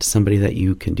prove to somebody that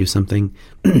you can do something,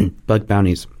 bug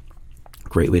bounties,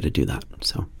 great way to do that.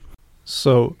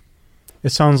 So it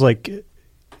sounds like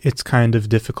it's kind of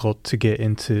difficult to get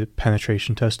into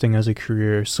penetration testing as a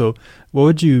career. So what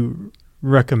would you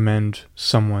recommend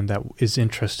someone that is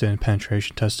interested in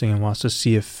penetration testing and wants to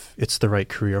see if it's the right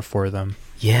career for them?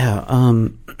 Yeah.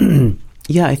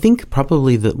 Yeah, I think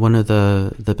probably one of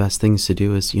the best things to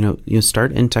do is,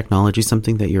 start in technology,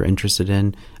 something that you're interested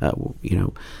in.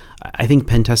 I think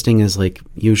pen testing is like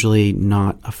usually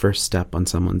not a first step on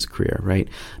someone's career, right?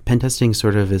 Pen testing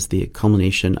sort of is the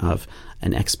culmination of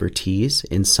an expertise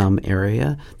in some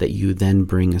area that you then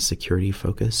bring a security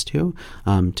focus to,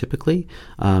 typically.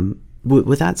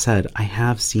 With that said, I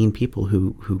have seen people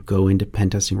who go into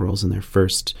pen testing roles in their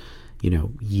first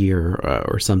year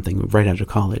or something right out of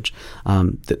college.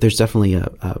 There's definitely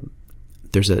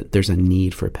there's a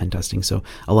need for pen testing. So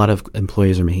a lot of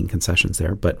employers are making concessions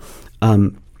there. But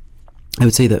I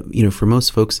would say that, for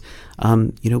most folks,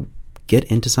 get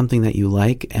into something that you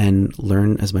like and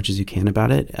learn as much as you can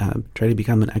about it. Try to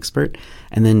become an expert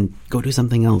and then go do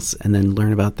something else and then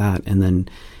learn about that. And then,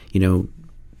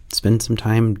 spend some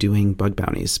time doing bug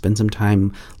bounties, spend some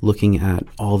time looking at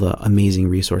all the amazing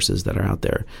resources that are out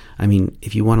there. I mean,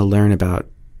 if you want to learn about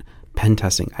pen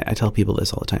testing, I tell people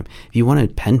this all the time. If you want to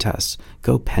pen test,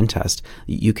 go pen test.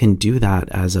 You can do that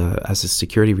as a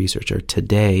security researcher.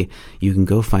 Today, you can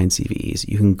go find CVEs.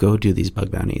 You can go do these bug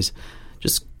bounties.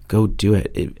 Just go do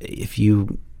it. If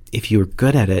you're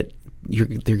good at it,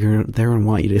 they're going to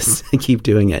want you to keep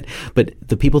doing it. But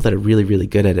the people that are really, really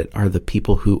good at it are the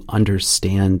people who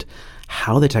understand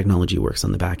how the technology works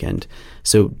on the back end.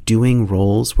 So doing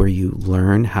roles where you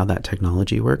learn how that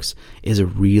technology works is a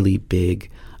really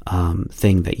big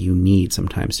thing that you need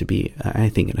sometimes to be, I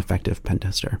think, an effective pen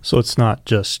tester. So it's not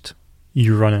just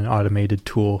you run an automated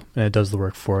tool and it does the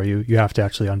work for you. You have to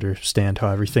actually understand how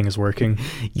everything is working.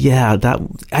 Yeah,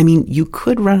 you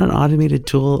could run an automated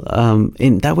tool,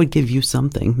 and that would give you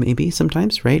something maybe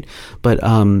sometimes, right? But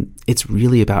it's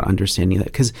really about understanding that,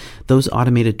 because those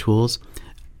automated tools,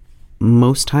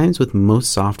 most times with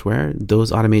most software,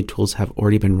 those automated tools have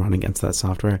already been run against that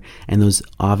software, and those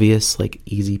obvious, like,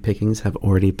 easy pickings have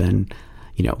already been,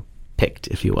 picked,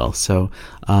 if you will. So,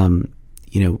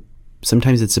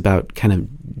 sometimes it's about kind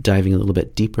of diving a little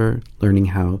bit deeper, learning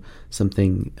how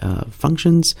something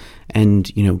functions,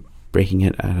 and breaking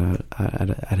it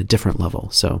at a different level.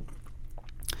 So,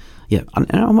 yeah,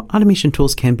 automation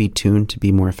tools can be tuned to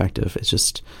be more effective. It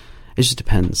just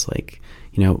depends. Like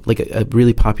a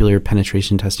really popular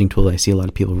penetration testing tool I see a lot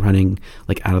of people running,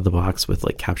 like out of the box with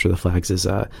like capture the flags, is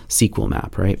a SQL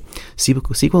map, right?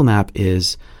 SQL map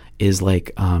is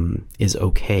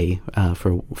okay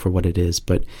for what it is,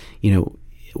 but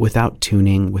without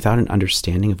tuning, without an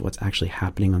understanding of what's actually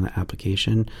happening on the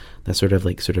application, that sort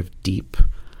of deep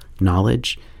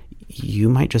knowledge, you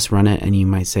might just run it and you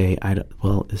might say,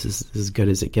 this is as good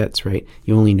as it gets, right?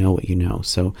 You only know what you know.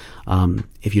 So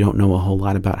if you don't know a whole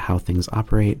lot about how things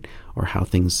operate or how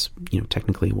things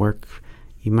technically work,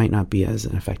 you might not be as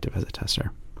effective as a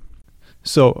tester.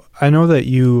 So I know that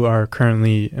you are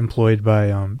currently employed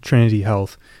by Trinity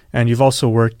Health, and you've also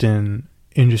worked in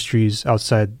industries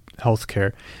outside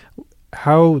healthcare.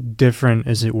 How different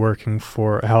is it working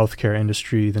for a healthcare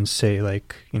industry than, say,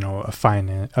 like, a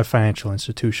financial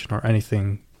institution or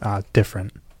anything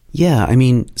different? Yeah, I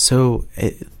mean, so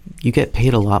you get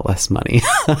paid a lot less money.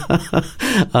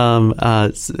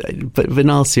 But in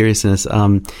all seriousness,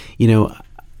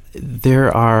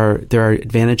 there are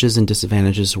advantages and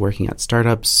disadvantages to working at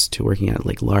startups, to working at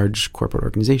like large corporate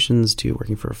organizations, to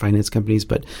working for finance companies.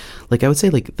 But like I would say,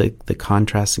 like the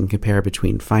contrast and compare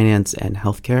between finance and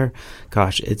healthcare,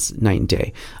 gosh, it's night and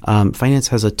day. Finance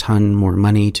has a ton more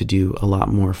money to do a lot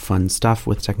more fun stuff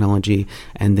with technology,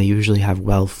 and they usually have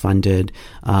well-funded,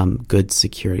 good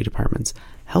security departments.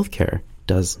 Healthcare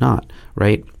does not,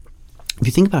 right? If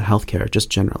you think about healthcare, just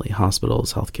generally,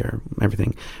 hospitals, healthcare,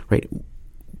 everything, right?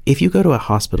 if you go to a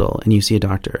hospital and you see a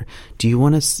doctor, do you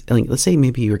want to, like, let's say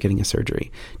maybe you're getting a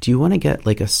surgery. Do you want to get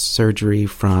like a surgery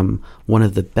from one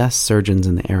of the best surgeons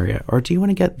in the area, or do you want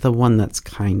to get the one that's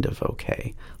kind of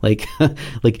okay? Like,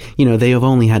 they have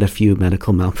only had a few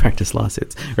medical malpractice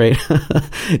lawsuits, right?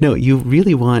 No, you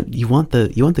really want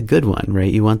the good one,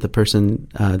 right? You want the person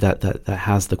that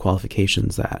has the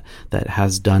qualifications, that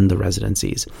has done the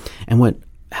residencies. And what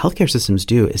healthcare systems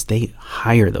do is they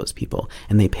hire those people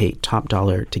and they pay top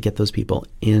dollar to get those people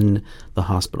in the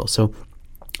hospital. So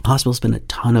hospitals spend a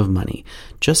ton of money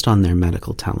just on their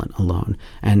medical talent alone.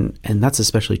 And that's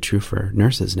especially true for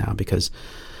nurses now, because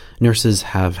nurses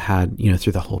have had,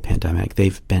 through the whole pandemic,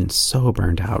 they've been so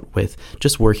burned out with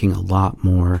just working a lot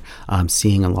more,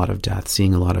 seeing a lot of death,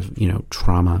 seeing a lot of,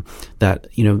 trauma, that,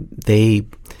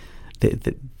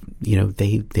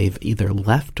 they've either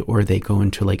left or they go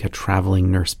into like a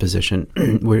traveling nurse position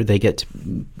where they get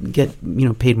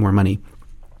paid more money.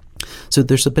 So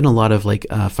there's been a lot of like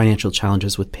financial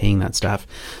challenges with paying that staff.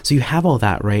 So you have all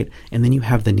that, right? And then you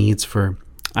have the needs for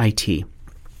IT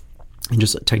and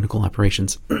just technical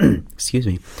operations. Excuse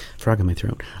me, frog in my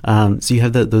throat. So you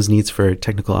have those needs for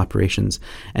technical operations.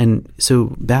 And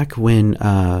so back when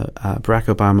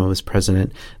Barack Obama was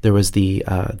president, there was the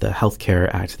Healthcare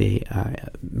Act, the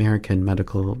American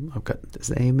Medical, is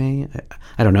it AMA?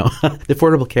 I don't know, the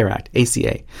Affordable Care Act,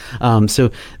 ACA.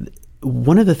 So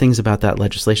one of the things about that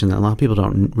legislation that a lot of people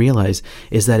don't realize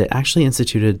is that it actually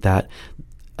instituted that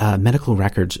medical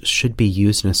records should be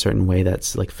used in a certain way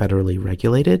that's like federally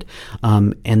regulated.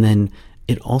 And then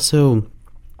it also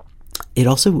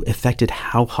affected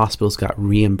how hospitals got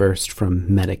reimbursed from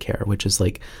Medicare, which is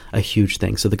like a huge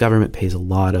thing. So the government pays a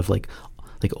lot of like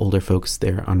older folks,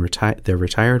 they're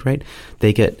retired, right?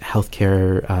 They get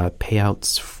healthcare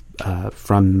payouts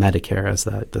from Medicare as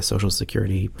the Social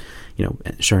Security,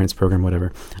 insurance program,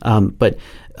 whatever. But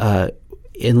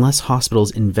unless hospitals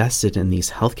invested in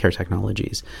these healthcare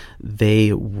technologies,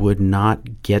 they would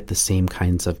not get the same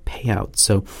kinds of payouts.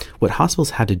 So what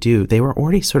hospitals had to do, they were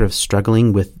already sort of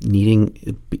struggling with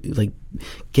needing, like,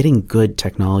 getting good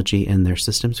technology in their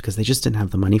systems because they just didn't have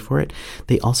the money for it.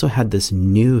 They also had this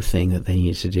new thing that they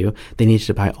needed to do. They needed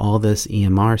to buy all this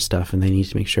EMR stuff, and they needed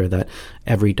to make sure that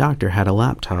every doctor had a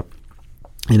laptop.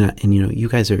 And you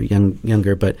guys are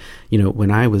younger, but when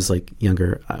I was like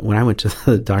younger, when I went to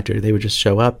the doctor, they would just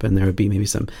show up, and there would be maybe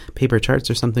some paper charts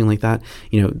or something like that.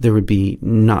 There would be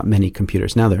not many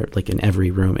computers. Now they're like in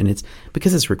every room, and it's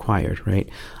because it's required, right?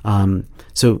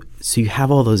 So you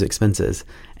have all those expenses,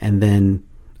 and then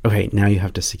okay, now you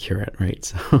have to secure it, right?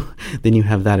 So then you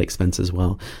have that expense as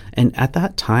well. And at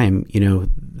that time,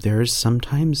 there's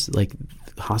sometimes like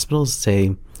hospitals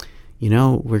say,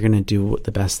 we're going to do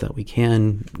the best that we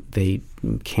can. They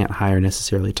can't hire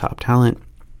necessarily top talent.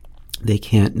 They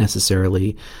can't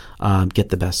necessarily get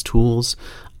the best tools,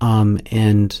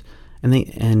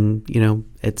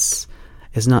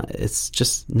 it's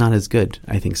just not as good,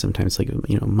 I think, sometimes, like,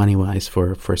 money wise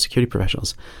for security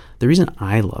professionals. The reason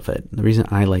I love it, the reason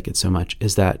I like it so much,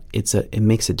 is that it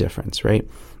makes a difference, right?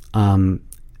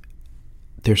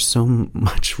 There's so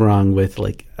much wrong with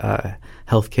like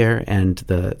healthcare and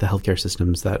the healthcare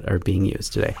systems that are being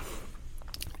used today.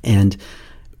 And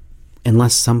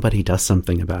unless somebody does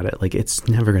something about it, like, it's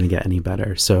never going to get any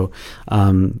better. So,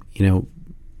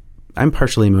 I'm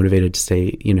partially motivated to stay,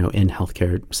 in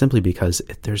healthcare simply because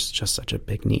there's just such a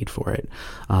big need for it.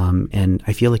 And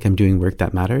I feel like I'm doing work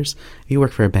that matters. If you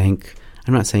work for a bank,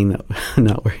 I'm not saying that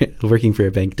not working for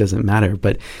a bank doesn't matter,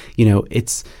 but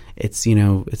it's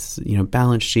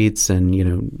balance sheets and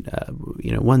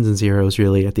ones and zeros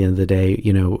really at the end of the day.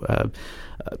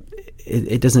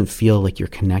 It doesn't feel like you're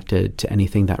connected to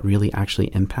anything that really actually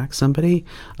impacts somebody.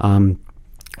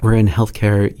 Where in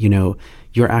healthcare,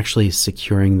 you're actually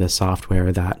securing the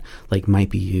software that like might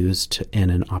be used in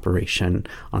an operation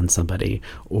on somebody,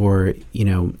 or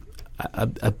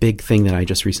a big thing that I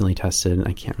just recently tested, and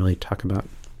I can't really talk about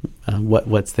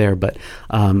what's there, but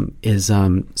is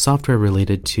software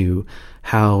related to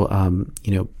how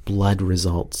blood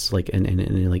results, like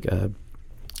in like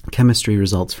chemistry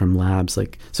results from labs,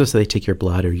 like so they take your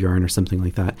blood or urine or something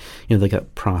like that, they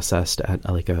get processed at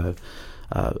like a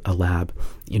lab.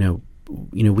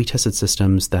 We tested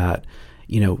systems that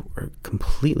are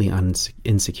completely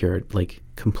insecure,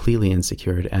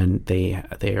 and they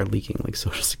are leaking like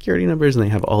social security numbers, and they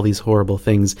have all these horrible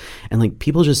things, and like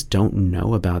people just don't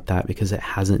know about that because it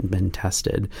hasn't been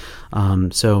tested.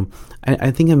 So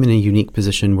I think I'm in a unique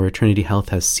position where Trinity Health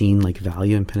has seen like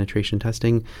value in penetration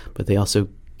testing, but they also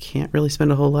can't really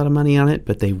spend a whole lot of money on it,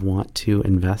 but they want to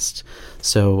invest.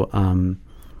 So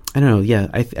I don't know. Yeah,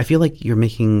 I feel like you're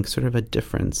making sort of a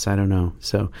difference. I don't know.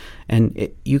 So, and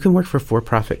you can work for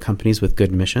for-profit companies with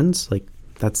good missions. Like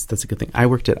that's a good thing. I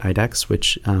worked at IDEX,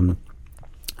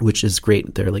 which is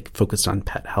great. They're like focused on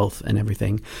pet health and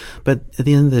everything. But at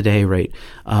the end of the day, right,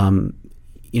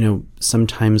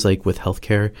 sometimes like with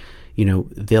healthcare,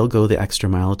 they'll go the extra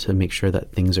mile to make sure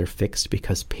that things are fixed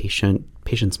because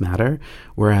patients matter.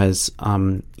 Whereas,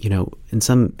 in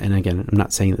some, and again, I'm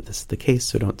not saying that this is the case,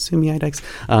 so don't sue me, IDEX.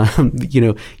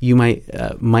 You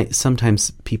might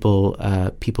sometimes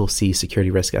people see security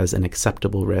risk as an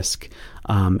acceptable risk.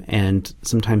 And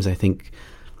sometimes I think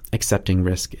accepting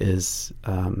risk is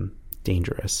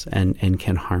dangerous and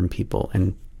can harm people.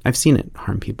 And I've seen it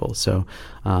harm people. So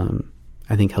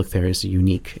I think healthcare is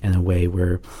unique in a way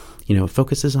where, it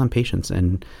focuses on patients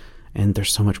and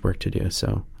there's so much work to do.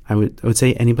 So I would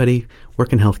say anybody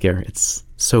work in healthcare, it's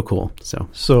so cool.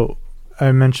 So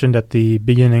I mentioned at the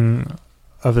beginning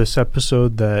of this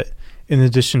episode that in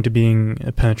addition to being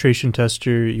a penetration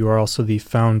tester, you are also the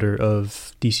founder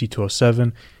of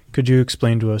DC207. Could you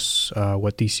explain to us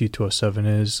what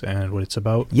DC207 is and what it's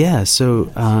about? Yeah, so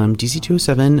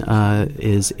DC207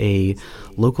 is a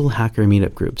local hacker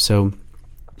meetup group. So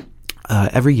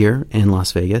every year in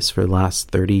Las Vegas for the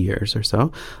last 30 years or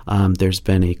so, there's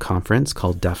been a conference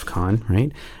called DEF CON,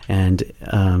 right? And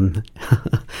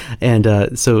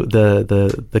so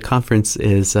the conference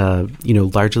is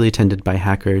largely attended by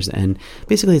hackers, and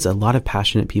basically it's a lot of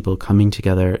passionate people coming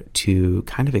together to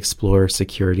kind of explore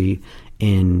security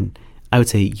in, I would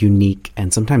say, unique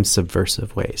and sometimes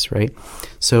subversive ways, right?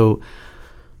 So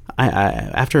I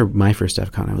after my first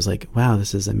DEF CON, I was like, wow,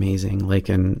 this is amazing. Like,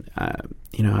 and,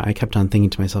 I kept on thinking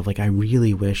to myself, like, I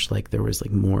really wish like there was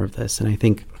like more of this. And I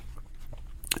think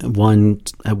at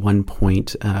one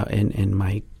point in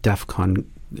my DEF CON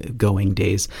going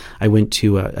days, I went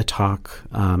to a talk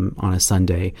on a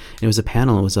Sunday. And it was a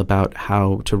panel. It was about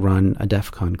how to run a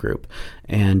DEF CON group.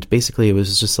 And basically it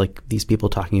was just like these people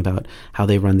talking about how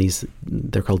they run these,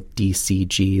 they're called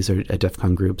DCGs or DEF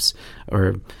CON groups.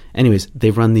 Or anyways,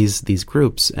 they run these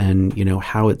groups and,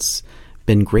 how it's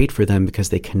been great for them because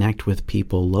they connect with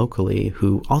people locally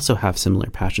who also have similar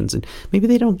passions. And maybe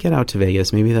they don't get out to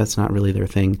Vegas. Maybe that's not really their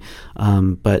thing.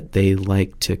 But they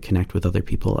like to connect with other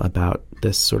people about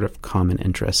this sort of common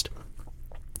interest.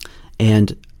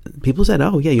 And people said,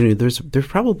 "Oh, yeah, there's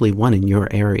probably one in your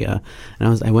area."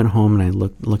 And I went home and I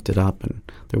looked it up, and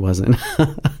there wasn't,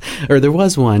 or there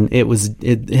was one.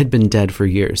 It had been dead for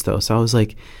years though. So I was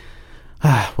like,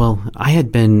 well, I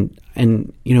had been,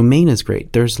 and Maine is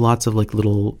great. There's lots of like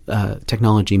little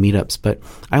technology meetups, but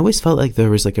I always felt like there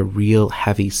was like a real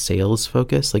heavy sales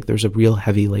focus. Like there's a real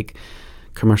heavy like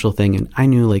commercial thing, and I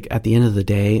knew like at the end of the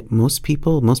day, most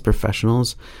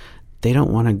professionals, they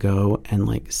don't want to go and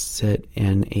like sit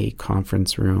in a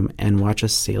conference room and watch a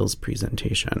sales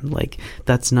presentation. Like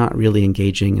that's not really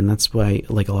engaging. And that's why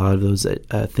like a lot of those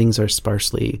things are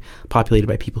sparsely populated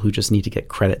by people who just need to get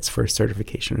credits for a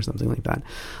certification or something like that.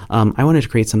 I wanted to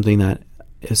create something that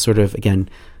is sort of, again,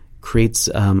 creates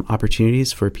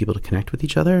opportunities for people to connect with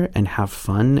each other and have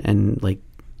fun and like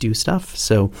do stuff.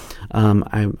 So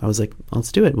I was like,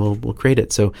 let's do it. We'll create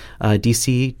it. So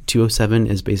DC 207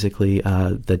 is basically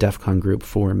the DEF CON group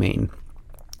for Maine.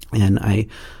 And I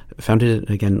founded it,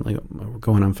 again, like we're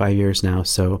going on 5 years now.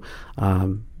 So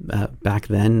back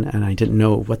then, and I didn't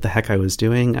know what the heck I was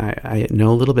doing. I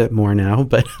know a little bit more now,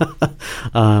 but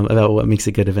about what makes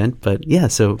a good event. But yeah,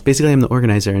 so basically I'm the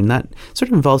organizer, and that sort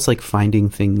of involves like finding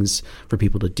things for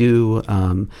people to do,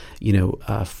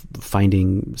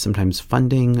 finding sometimes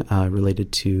funding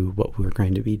related to what we're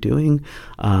going to be doing.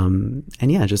 And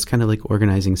yeah, just kind of like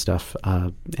organizing stuff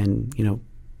and,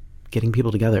 getting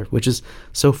people together, which is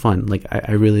so fun. Like,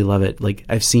 I really love it. Like,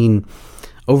 I've seen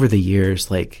over the years,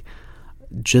 like,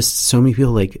 just so many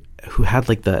people, like, who had,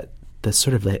 like, the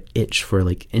sort of that itch for,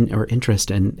 like, or interest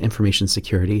in information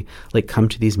security, like, come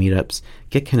to these meetups,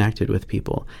 get connected with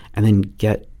people, and then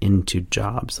get into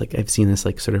jobs. Like, I've seen this,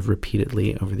 like, sort of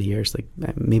repeatedly over the years, like,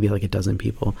 maybe, like, a dozen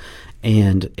people.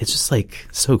 And it's just, like,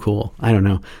 so cool. I don't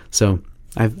know. So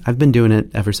I've been doing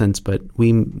it ever since, but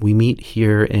we meet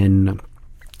here in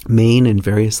Maine in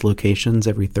various locations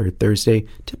every third Thursday,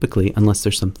 typically, unless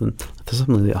there's something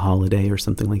like a holiday or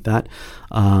something like that.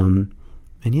 And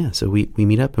yeah, so we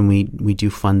meet up and we do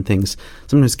fun things.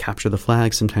 Sometimes capture the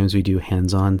flag. Sometimes we do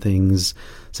hands-on things.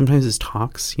 Sometimes it's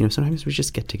talks. Sometimes we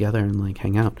just get together and like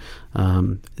hang out.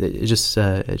 It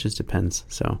just depends.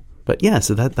 So, but yeah,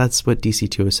 so that's what DC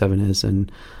 207 is,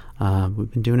 and we've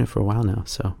been doing it for a while now.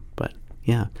 So, but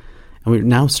yeah. And we're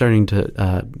now starting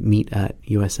to meet at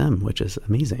USM, which is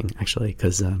amazing, actually,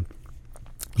 because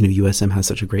USM has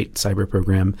such a great cyber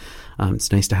program.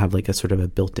 It's nice to have like a sort of a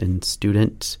built-in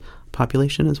student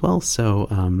population as well.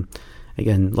 So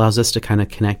again, allows us to kind of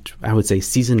connect, I would say,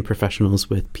 seasoned professionals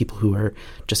with people who are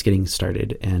just getting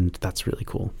started, and that's really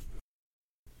cool.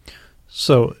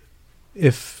 So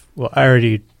I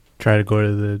already try to go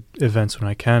to the events when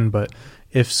I can, but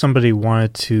if somebody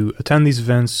wanted to attend these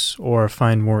events or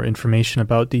find more information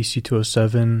about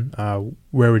DC207,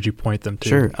 where would you point them to?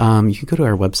 Sure. You can go to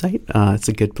our website. It's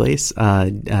a good place,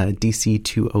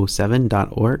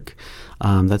 dc207.org.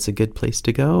 That's a good place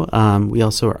to go. We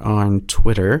also are on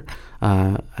Twitter.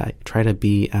 I try to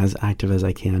be as active as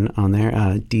I can on there.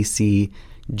 DCG,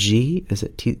 is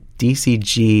it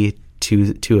DCG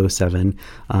 207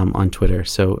 on Twitter.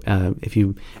 So if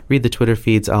you read the Twitter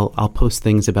feeds, I'll post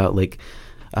things about like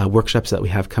workshops that we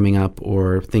have coming up,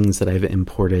 or things that I've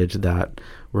imported that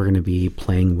we're going to be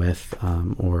playing with,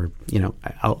 or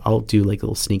I'll do like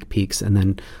little sneak peeks, and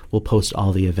then we'll post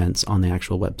all the events on the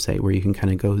actual website where you can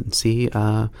kind of go and see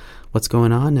what's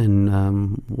going on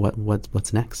and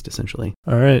what's next, essentially.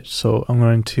 All right, so I'm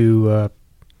going to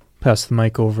pass the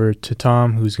mic over to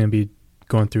Tom, who's going to be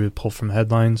going through the pull from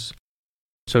headlines.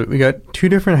 So we got two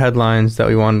different headlines that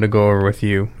we wanted to go over with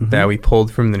you that we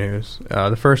pulled from the news.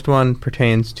 The first one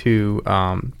pertains to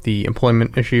the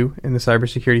employment issue in the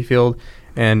cybersecurity field.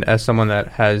 And as someone that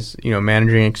has,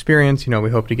 managing experience, we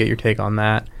hope to get your take on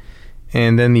that.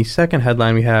 And then the second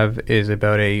headline we have is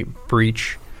about a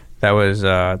breach that was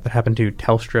that happened to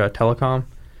Telstra Telecom.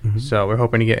 So we're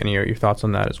hoping to get any of your thoughts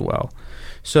on that as well.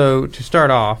 So to start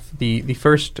off, the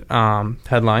first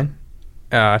headline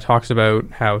talks about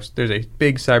how there's a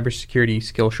big cybersecurity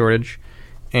skill shortage,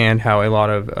 and how a lot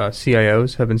of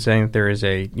CIOs have been saying that there is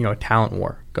a talent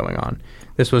war going on.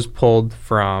 This was pulled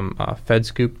from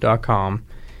fedscoop.com,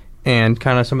 and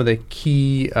kind of some of the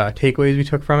key takeaways we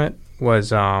took from it was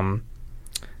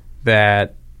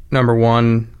that, number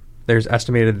one, there's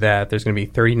estimated that there's going to be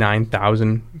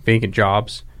 39,000 vacant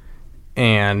jobs,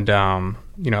 and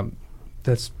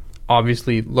that's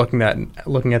obviously looking at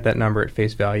that number at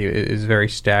face value is very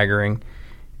staggering.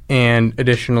 And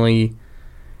additionally,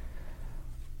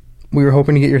 we were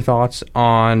hoping to get your thoughts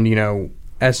on,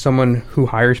 as someone who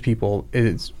hires people,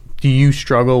 do you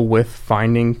struggle with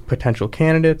finding potential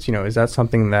candidates? Is that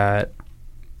something that,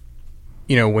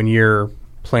 when you're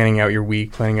planning out your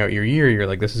week, planning out your year, you're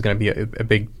like, this is going to be a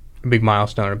big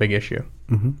milestone or a big issue?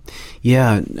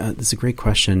 Yeah, that's a great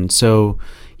question. So,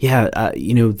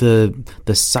 the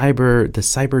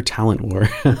cyber talent war,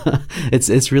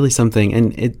 it's really something,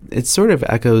 and it sort of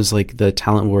echoes like the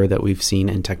talent war that we've seen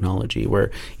in technology, where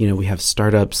we have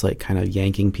startups like kind of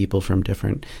yanking people from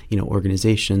different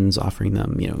organizations, offering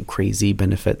them crazy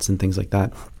benefits and things like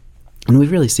that. And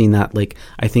we've really seen that, like,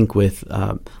 I think with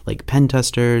like pen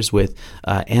testers, with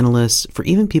analysts, for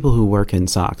even people who work in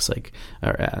SOCs, like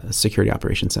security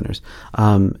operations centers.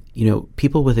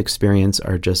 People with experience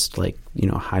are just like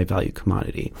high value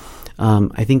commodity.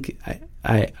 I think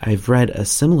I've read a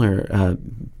similar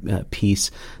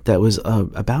piece that was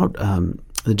about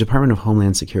the Department of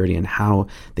Homeland Security and how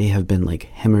they have been like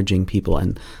hemorrhaging people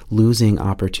and losing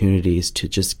opportunities to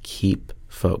just keep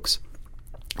folks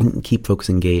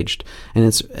engaged. And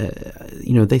it's,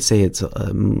 they say it's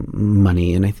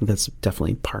money, and I think that's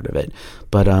definitely part of it.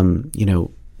 But,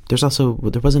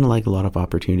 there wasn't like a lot of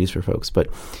opportunities for folks, but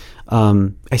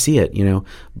I see it,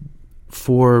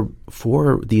 for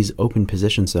these open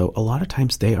positions, though, a lot of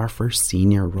times they are for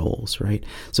senior roles, right?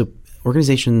 So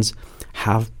organizations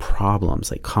have problems,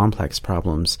 like complex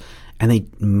problems, and they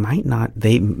might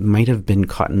have been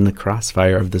caught in the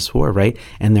crossfire of this war, right?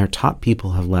 And their top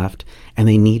people have left, and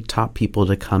they need top people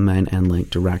to come in and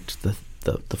like direct the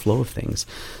flow of things.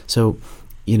 So,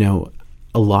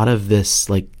 a lot of this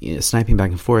like sniping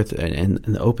back and forth and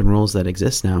the open roles that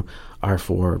exist now are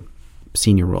for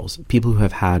senior roles, people who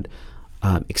have had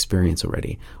experience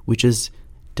already, which is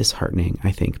disheartening,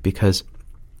 I think, because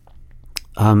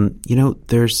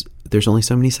there's only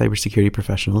so many cybersecurity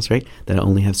professionals, right, that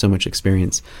only have so much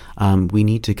experience. We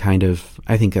need to kind of,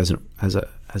 I think, as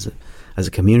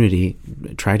a community,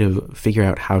 try to figure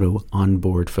out how to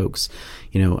onboard folks.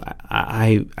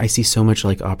 I see so much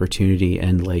like opportunity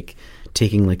and like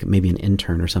taking like maybe an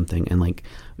intern or something and like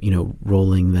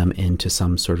rolling them into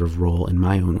some sort of role in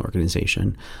my own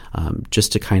organization,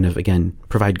 just to kind of, again,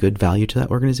 provide good value to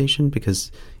that organization, because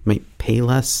you might pay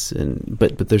less,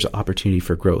 but there's opportunity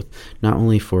for growth, not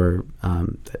only for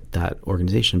that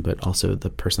organization, but also the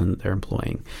person that they're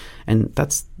employing. And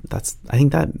that's I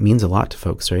think that means a lot to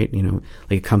folks, right? Like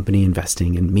a company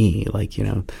investing in me, like,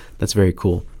 that's very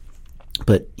cool.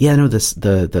 But yeah, no,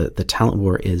 the talent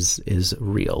war is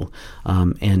real,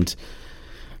 and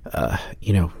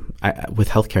with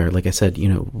healthcare, like I said,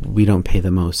 we don't pay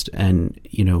the most. And,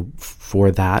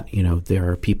 for that,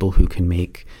 there are people who can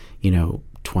make,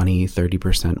 20,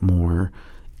 30% more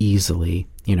easily,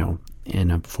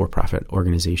 in a for-profit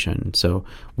organization. So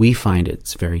we find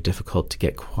it's very difficult to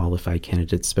get qualified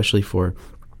candidates, especially for,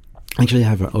 actually I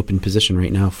have an open position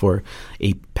right now for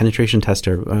a penetration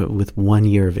tester with 1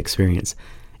 year of experience.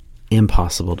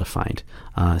 Impossible to find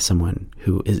someone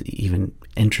who is even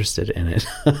interested in it,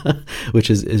 which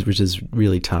is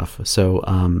really tough. So,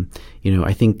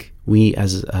 I think we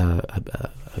as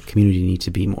a community need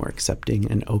to be more accepting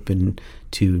and open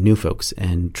to new folks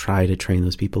and try to train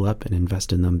those people up and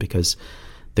invest in them, because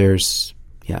the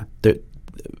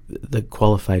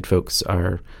qualified folks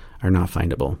are not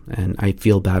findable. And I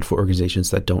feel bad for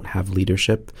organizations that don't have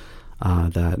leadership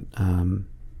that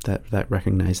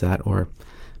recognize that, or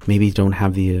maybe don't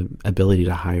have the ability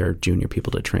to hire junior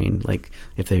people to train, like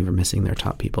if they were missing their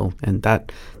top people. And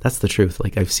that's the truth.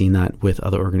 Like I've seen that with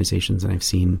other organizations, and I've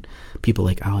seen people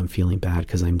like, oh, I'm feeling bad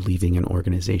because I'm leaving an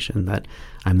organization that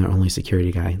I'm their only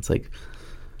security guy. It's like,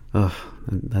 oh,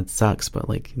 that sucks, but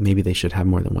like maybe they should have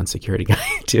more than one security guy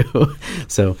too.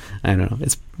 So I don't know.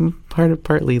 It's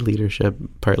partly leadership,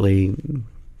 partly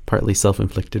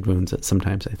self-inflicted wounds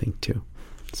sometimes, I think, too.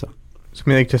 So I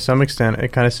mean, like, to some extent, it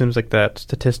kind of seems like that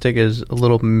statistic is a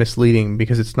little misleading,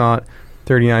 because it's not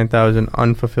 39,000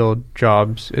 unfulfilled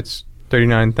jobs. It's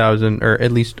 39,000, or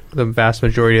at least the vast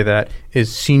majority of that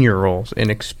is senior roles and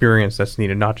experience that's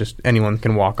needed, not just anyone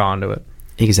can walk onto it.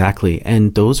 Exactly.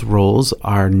 And those roles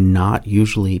are not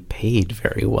usually paid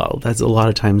very well. That's a lot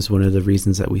of times one of the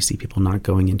reasons that we see people not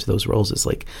going into those roles is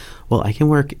like, well, I can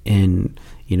work in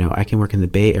the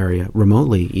Bay Area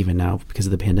remotely even now because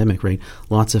of the pandemic, right?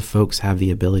 Lots of folks have the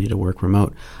ability to work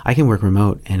remote. I can work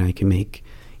remote and I can make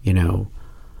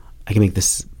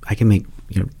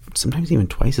sometimes even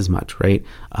twice as much, right?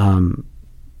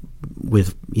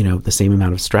 With, the same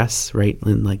amount of stress, right?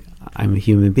 And like, I'm a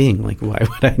human being. Like, why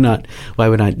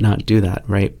would I not do that,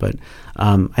 right? But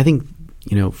I think,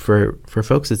 for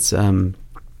folks, it's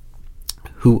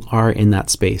who are in that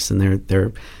space and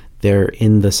they're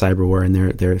in the cyber war and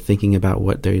they're thinking about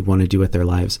what they want to do with their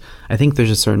lives. I think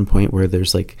there's a certain point where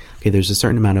there's like, okay, there's a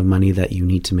certain amount of money that you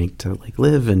need to make to like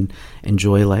live and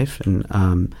enjoy life. And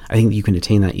I think you can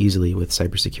attain that easily with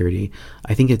cybersecurity.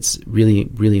 I think it's really,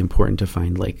 really important to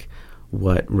find like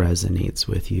what resonates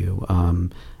with you.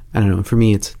 I don't know. For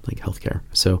me, it's like healthcare.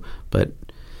 So, but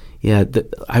yeah,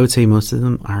 I would say most of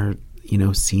them are,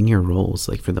 senior roles,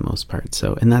 like for the most part.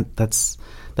 So, and that's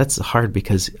hard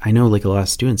because I know like a lot of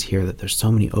students hear that there's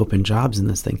so many open jobs in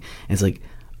this thing. And it's like,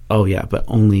 oh yeah, but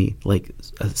only like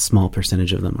a small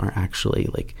percentage of them are actually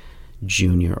like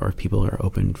junior, or people are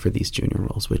open for these junior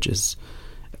roles, which is,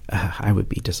 I would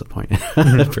be disappointed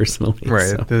personally. Right.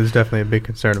 So. There's definitely a big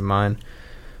concern of mine.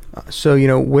 So,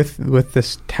 with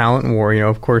this talent war,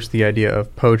 of course, the idea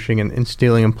of poaching and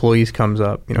stealing employees comes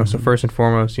up, So first and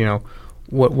foremost,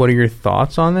 what are your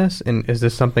thoughts on this? And is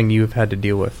this something you've had to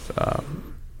deal with?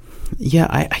 Yeah,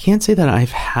 I can't say that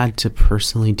I've had to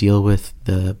personally deal with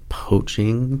the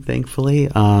poaching, thankfully.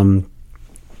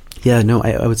 Yeah, no,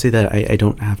 I would say that I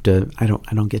don't have to. I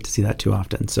don't get to see that too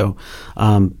often. So,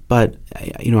 but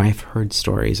I've heard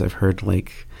stories. I've heard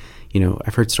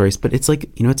stories, but it's like,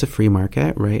 it's a free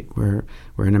market, right? We're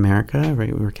in America,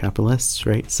 right? We're capitalists,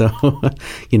 right? So,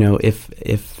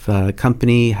 if a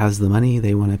company has the money,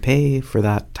 they want to pay for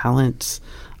that talent,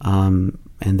 and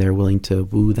they're willing to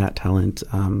woo that talent,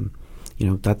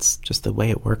 that's just the way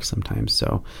it works sometimes.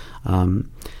 So,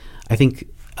 I think,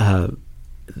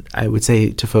 I would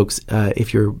say to folks,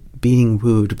 if you're being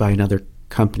wooed by another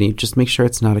company, just make sure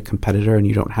it's not a competitor and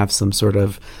you don't have some sort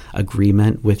of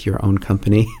agreement with your own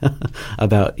company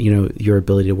about your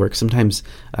ability to work. Sometimes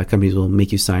companies will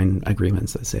make you sign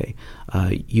agreements that say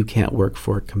you can't work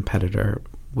for a competitor,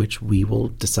 which we will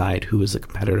decide who is a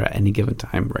competitor at any given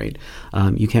time, right?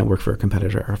 You can't work for a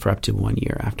competitor for up to 1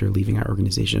 year after leaving our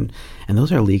organization. And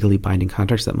those are legally binding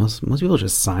contracts that most people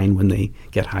just sign when they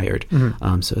get hired.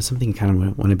 Mm-hmm. So it's something you kind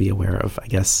of want to be aware of, I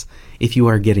guess, if you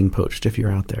are getting poached, if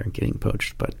you're out there getting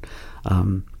poached. But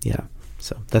yeah,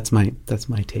 so that's my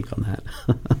take on that.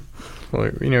 Well,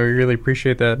 we really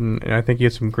appreciate that. And I think you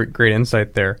had some great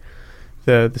insight there.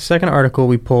 The second article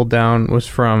we pulled down was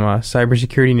from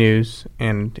Cybersecurity News,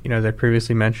 and as I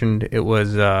previously mentioned, it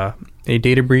was a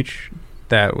data breach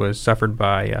that was suffered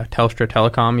by Telstra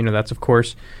Telecom. That's of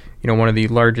course one of the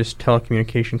largest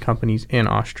telecommunication companies in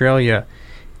Australia,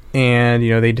 and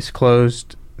they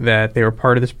disclosed that they were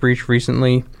part of this breach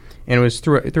recently, and it was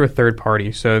through a third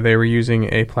party. So they were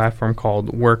using a platform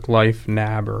called Work Life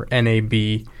NAB, or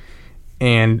NAB.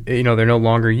 and they're no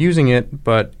longer using it,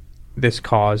 but this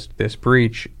caused this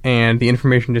breach, and the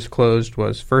information disclosed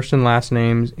was first and last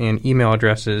names and email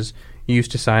addresses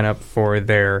used to sign up for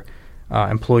their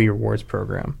employee rewards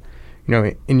program.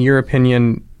 In your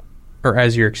opinion, or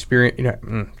as your experience,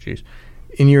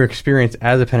 in your experience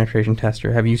as a penetration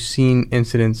tester, have you seen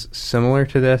incidents similar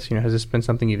to this? Has this been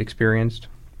something you've experienced?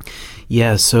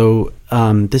 Yeah, so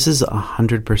this is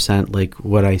 100% like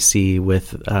what I see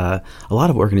with a lot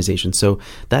of organizations. So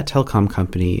that telecom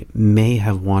company may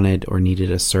have wanted or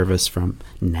needed a service from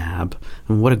NAB.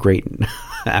 And what a great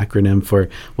acronym for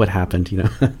what happened,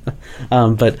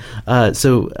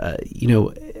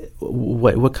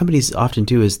 What companies often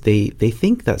do is they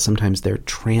think that sometimes they're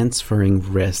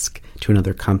transferring risk to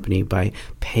another company by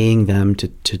paying them to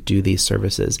do these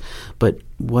services. But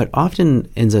what often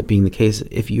ends up being the case,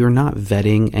 if you're not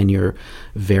vetting and you're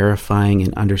verifying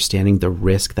and understanding the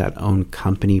risk that own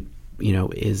company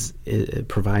is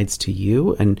provides to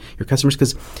you and your customers,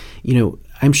 because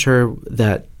I'm sure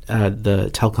that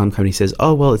the telecom company says,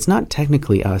 oh well, it's not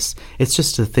technically us, it's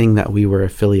just a thing that we were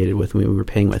affiliated with and we were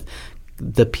paying with.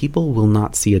 The people will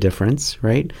not see a difference,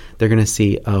 right? They're going to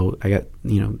see, oh, I got,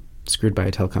 screwed by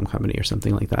a telecom company or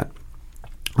something like that.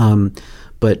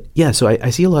 But yeah, so I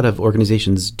see a lot of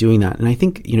organizations doing that. And I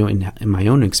think, in my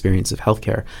own experience of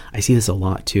healthcare, I see this a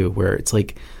lot too, where it's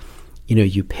like,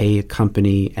 you pay a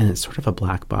company and it's sort of a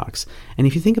black box. And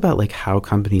if you think about like how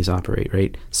companies operate,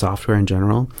 right? Software in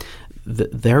general,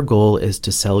 their goal is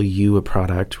to sell you a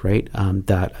product, right,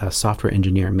 that a software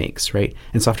engineer makes, right?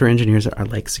 And software engineers are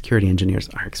like security engineers,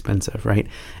 are expensive, right?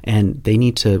 And they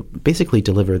need to basically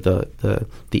deliver the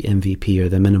MVP or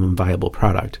the minimum viable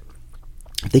product.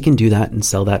 If they can do that and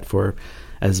sell that for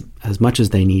as much as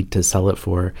they need to sell it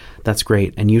for, that's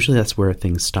great. And usually that's where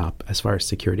things stop as far as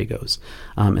security goes.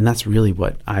 And that's really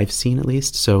what I've seen, at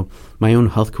least. So my own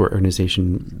healthcare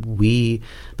organization,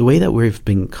 the way that we've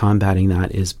been combating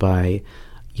that is by,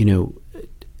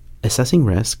 assessing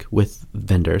risk with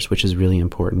vendors, which is really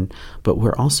important. But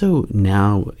we're also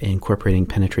now incorporating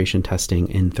penetration testing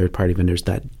in third-party vendors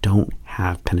that don't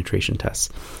have penetration tests.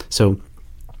 So,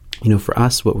 for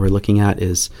us, what we're looking at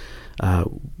is,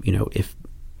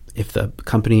 if the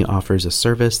company offers a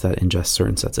service that ingests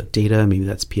certain sets of data, maybe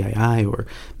that's PII, or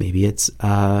maybe it's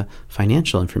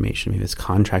financial information, maybe it's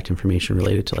contract information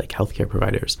related to like healthcare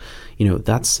providers.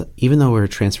 That's, even though we're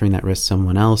transferring that risk to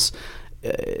someone else,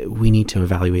 we need to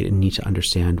evaluate and need to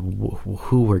understand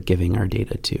who we're giving our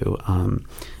data to.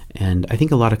 And I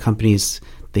think a lot of companies,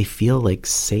 they feel like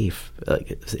safe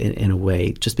in a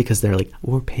way, just because they're like,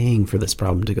 we're paying for this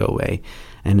problem to go away.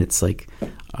 And it's like,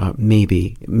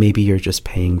 maybe you're just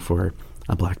paying for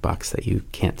a black box that you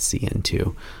can't see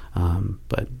into.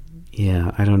 But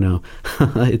yeah, I don't know.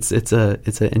 It's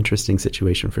an interesting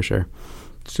situation for sure.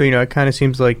 So, it kind of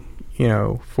seems like,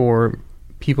 for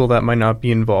people that might not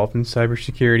be involved in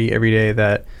cybersecurity every day,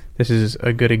 that this is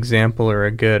a good example or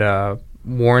a good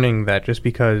warning that just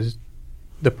because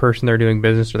the person they're doing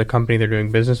business or the company they're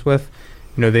doing business with,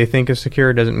 they think is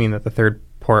secure, doesn't mean that the third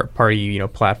party,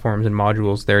 platforms and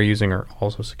modules they're using are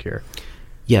also secure.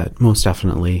 Yeah, most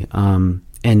definitely.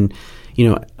 And,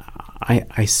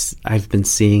 I've been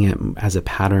seeing it as a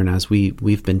pattern as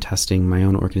we've been testing my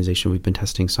own organization. We've been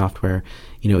testing software.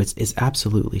 It's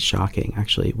absolutely shocking,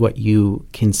 actually, what you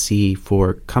can see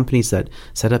for companies that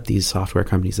set up these software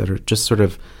companies that are just sort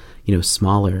of,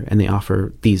 smaller, and they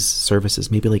offer these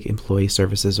services, maybe like employee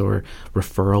services or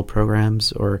referral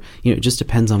programs, or, it just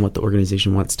depends on what the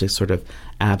organization wants to sort of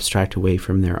abstract away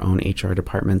from their own HR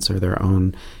departments or their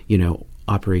own,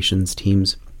 operations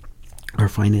teams or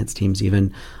finance teams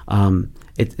even.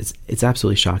 It's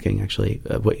absolutely shocking, actually,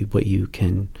 what you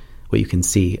can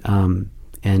see.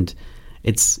 And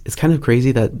it's kind of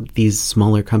crazy that these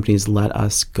smaller companies let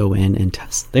us go in and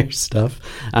test their stuff.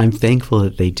 I'm thankful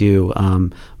that they do.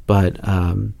 But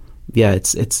yeah,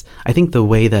 it's. I think the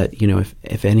way that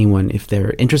if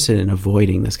they're interested in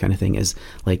avoiding this kind of thing, is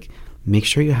like make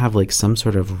sure you have like some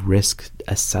sort of risk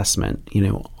assessment,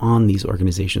 on these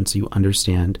organizations, so you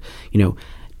understand,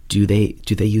 do they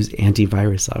use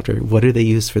antivirus software? What do they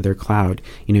use for their cloud?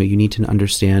 You need to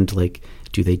understand, like,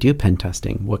 do they do pen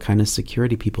testing? What kind of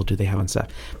security people do they have on staff?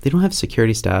 They don't have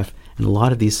security staff. And a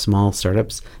lot of these small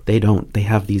startups, they don't. They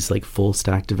have these like full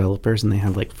stack developers, and they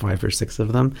have like 5 or 6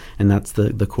 of them, and that's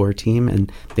the core team.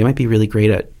 And they might be really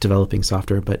great at developing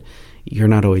software, but you're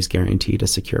not always guaranteed a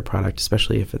secure product,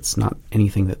 especially if it's not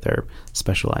anything that they're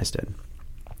specialized in.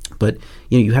 But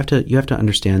you have to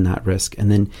understand that risk,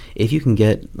 and then if you can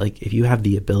if you have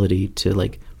the ability to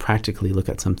like practically look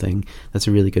at something, that's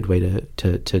a really good way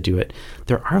to do it.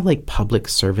 There are like public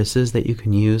services that you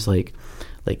can use, like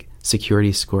like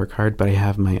security scorecard, but I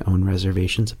have my own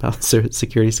reservations about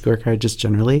security scorecard just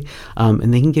generally.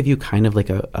 And they can give you kind of like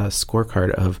a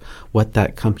scorecard of what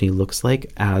that company looks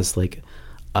like as like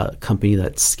a company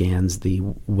that scans the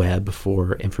web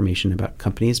for information about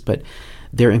companies, but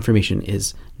their information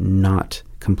is not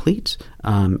complete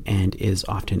and is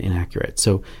often inaccurate.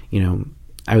 So,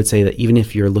 I would say that even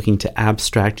if you're looking to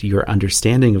abstract your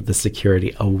understanding of the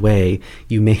security away,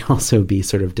 you may also be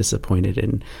sort of disappointed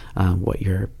in what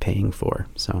you're paying for.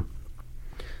 So,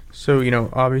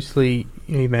 obviously,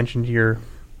 you mentioned you're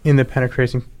in the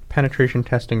penetration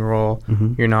testing role.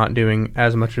 Mm-hmm. You're not doing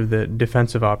as much of the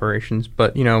defensive operations,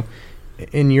 but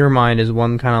in your mind, is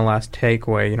one kind of last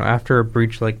takeaway, after a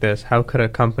breach like this, how could a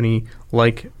company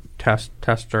like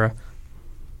Telstra,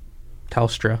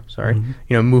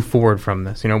 mm-hmm. Move forward from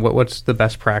this? What's the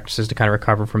best practices to kind of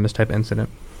recover from this type of incident?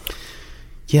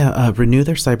 Yeah, renew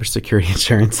their cybersecurity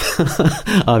insurance,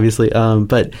 obviously.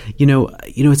 But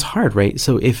it's hard, right?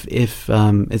 So if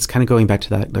it's kind of going back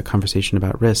to the conversation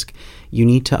about risk, you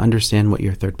need to understand what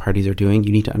your third parties are doing.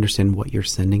 You need to understand what you're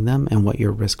sending them and what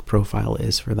your risk profile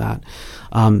is for that.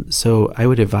 So I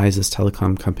would advise this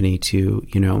telecom company to,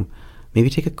 maybe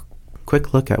take a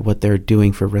quick look at what they're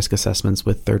doing for risk assessments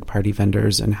with third-party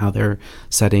vendors and how they're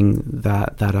setting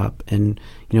that up. And,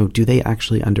 do they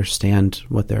actually understand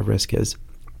what their risk is?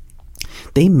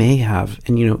 They may have,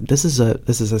 and this is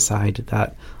a side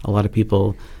that a lot of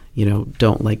people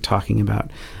don't like talking about.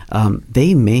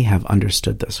 They may have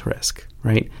understood this risk,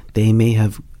 right? They may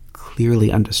have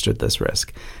clearly understood this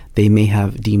risk. They may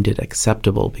have deemed it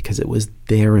acceptable because it was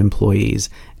their employees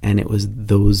and it was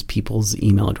those people's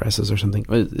email addresses or something.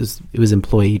 It was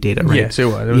employee data, right? Yes, it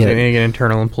was. It was an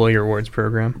internal employee rewards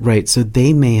program. Right. So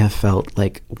they may have felt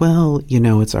like, well,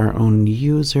 it's our own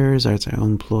users, or it's our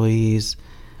own employees.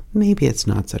 Maybe it's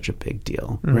not such a big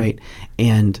deal, mm-hmm. right?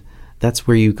 And that's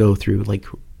where you go through like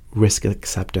risk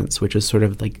acceptance, which is sort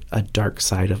of like a dark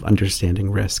side of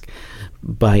understanding risk.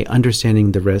 By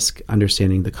understanding the risk,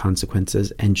 understanding the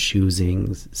consequences, and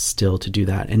choosing still to do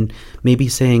that. And maybe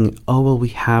saying, oh, well, we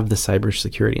have the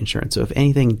cybersecurity insurance. So if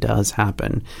anything does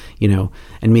happen, and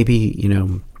maybe,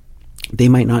 they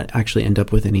might not actually end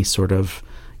up with any sort of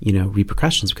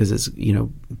repercussions because it's,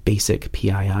 basic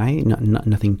PII,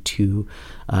 nothing too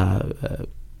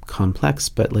complex,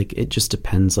 but like it just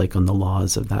depends like on the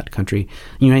laws of that country. In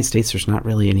the United States, there's not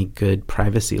really any good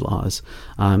privacy laws.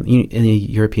 In the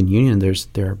European Union,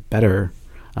 there are better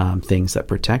things that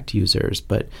protect users,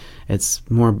 but it's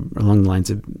more along the lines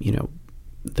of,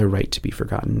 the right to be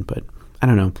forgotten. But I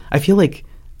don't know. I feel like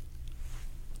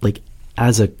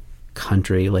as a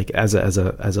country, like as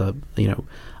a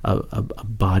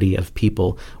body of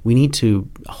people, we need to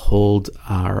hold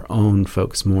our own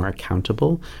folks more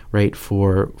accountable, right,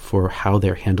 for how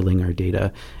they're handling our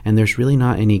data. And there's really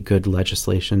not any good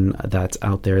legislation that's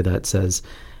out there that says,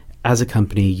 as a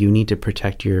company, you need to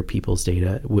protect your people's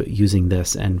data using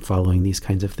this and following these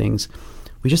kinds of things.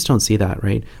 We just don't see that,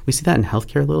 right? We see that in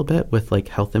healthcare a little bit with like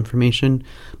health information,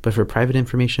 but for private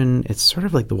information, it's sort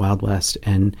of like the Wild West.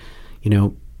 And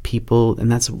people,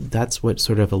 and that's what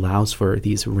sort of allows for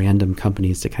these random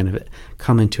companies to kind of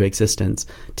come into existence,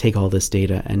 take all this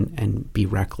data and be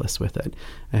reckless with it.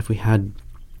 If we had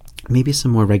maybe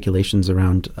some more regulations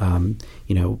around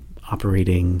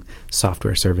operating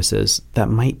software services, that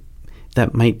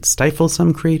might stifle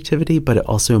some creativity, but it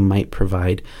also might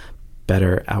provide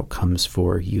better outcomes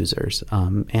for users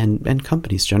and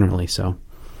companies generally. So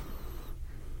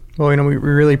well, we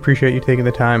really appreciate you taking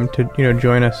the time to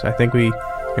join us. I think we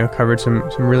covered some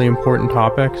really important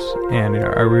topics, and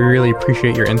I really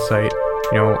appreciate your insight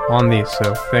on these.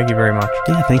 So thank you very much.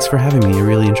 Yeah, thanks for having me. I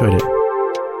really enjoyed it.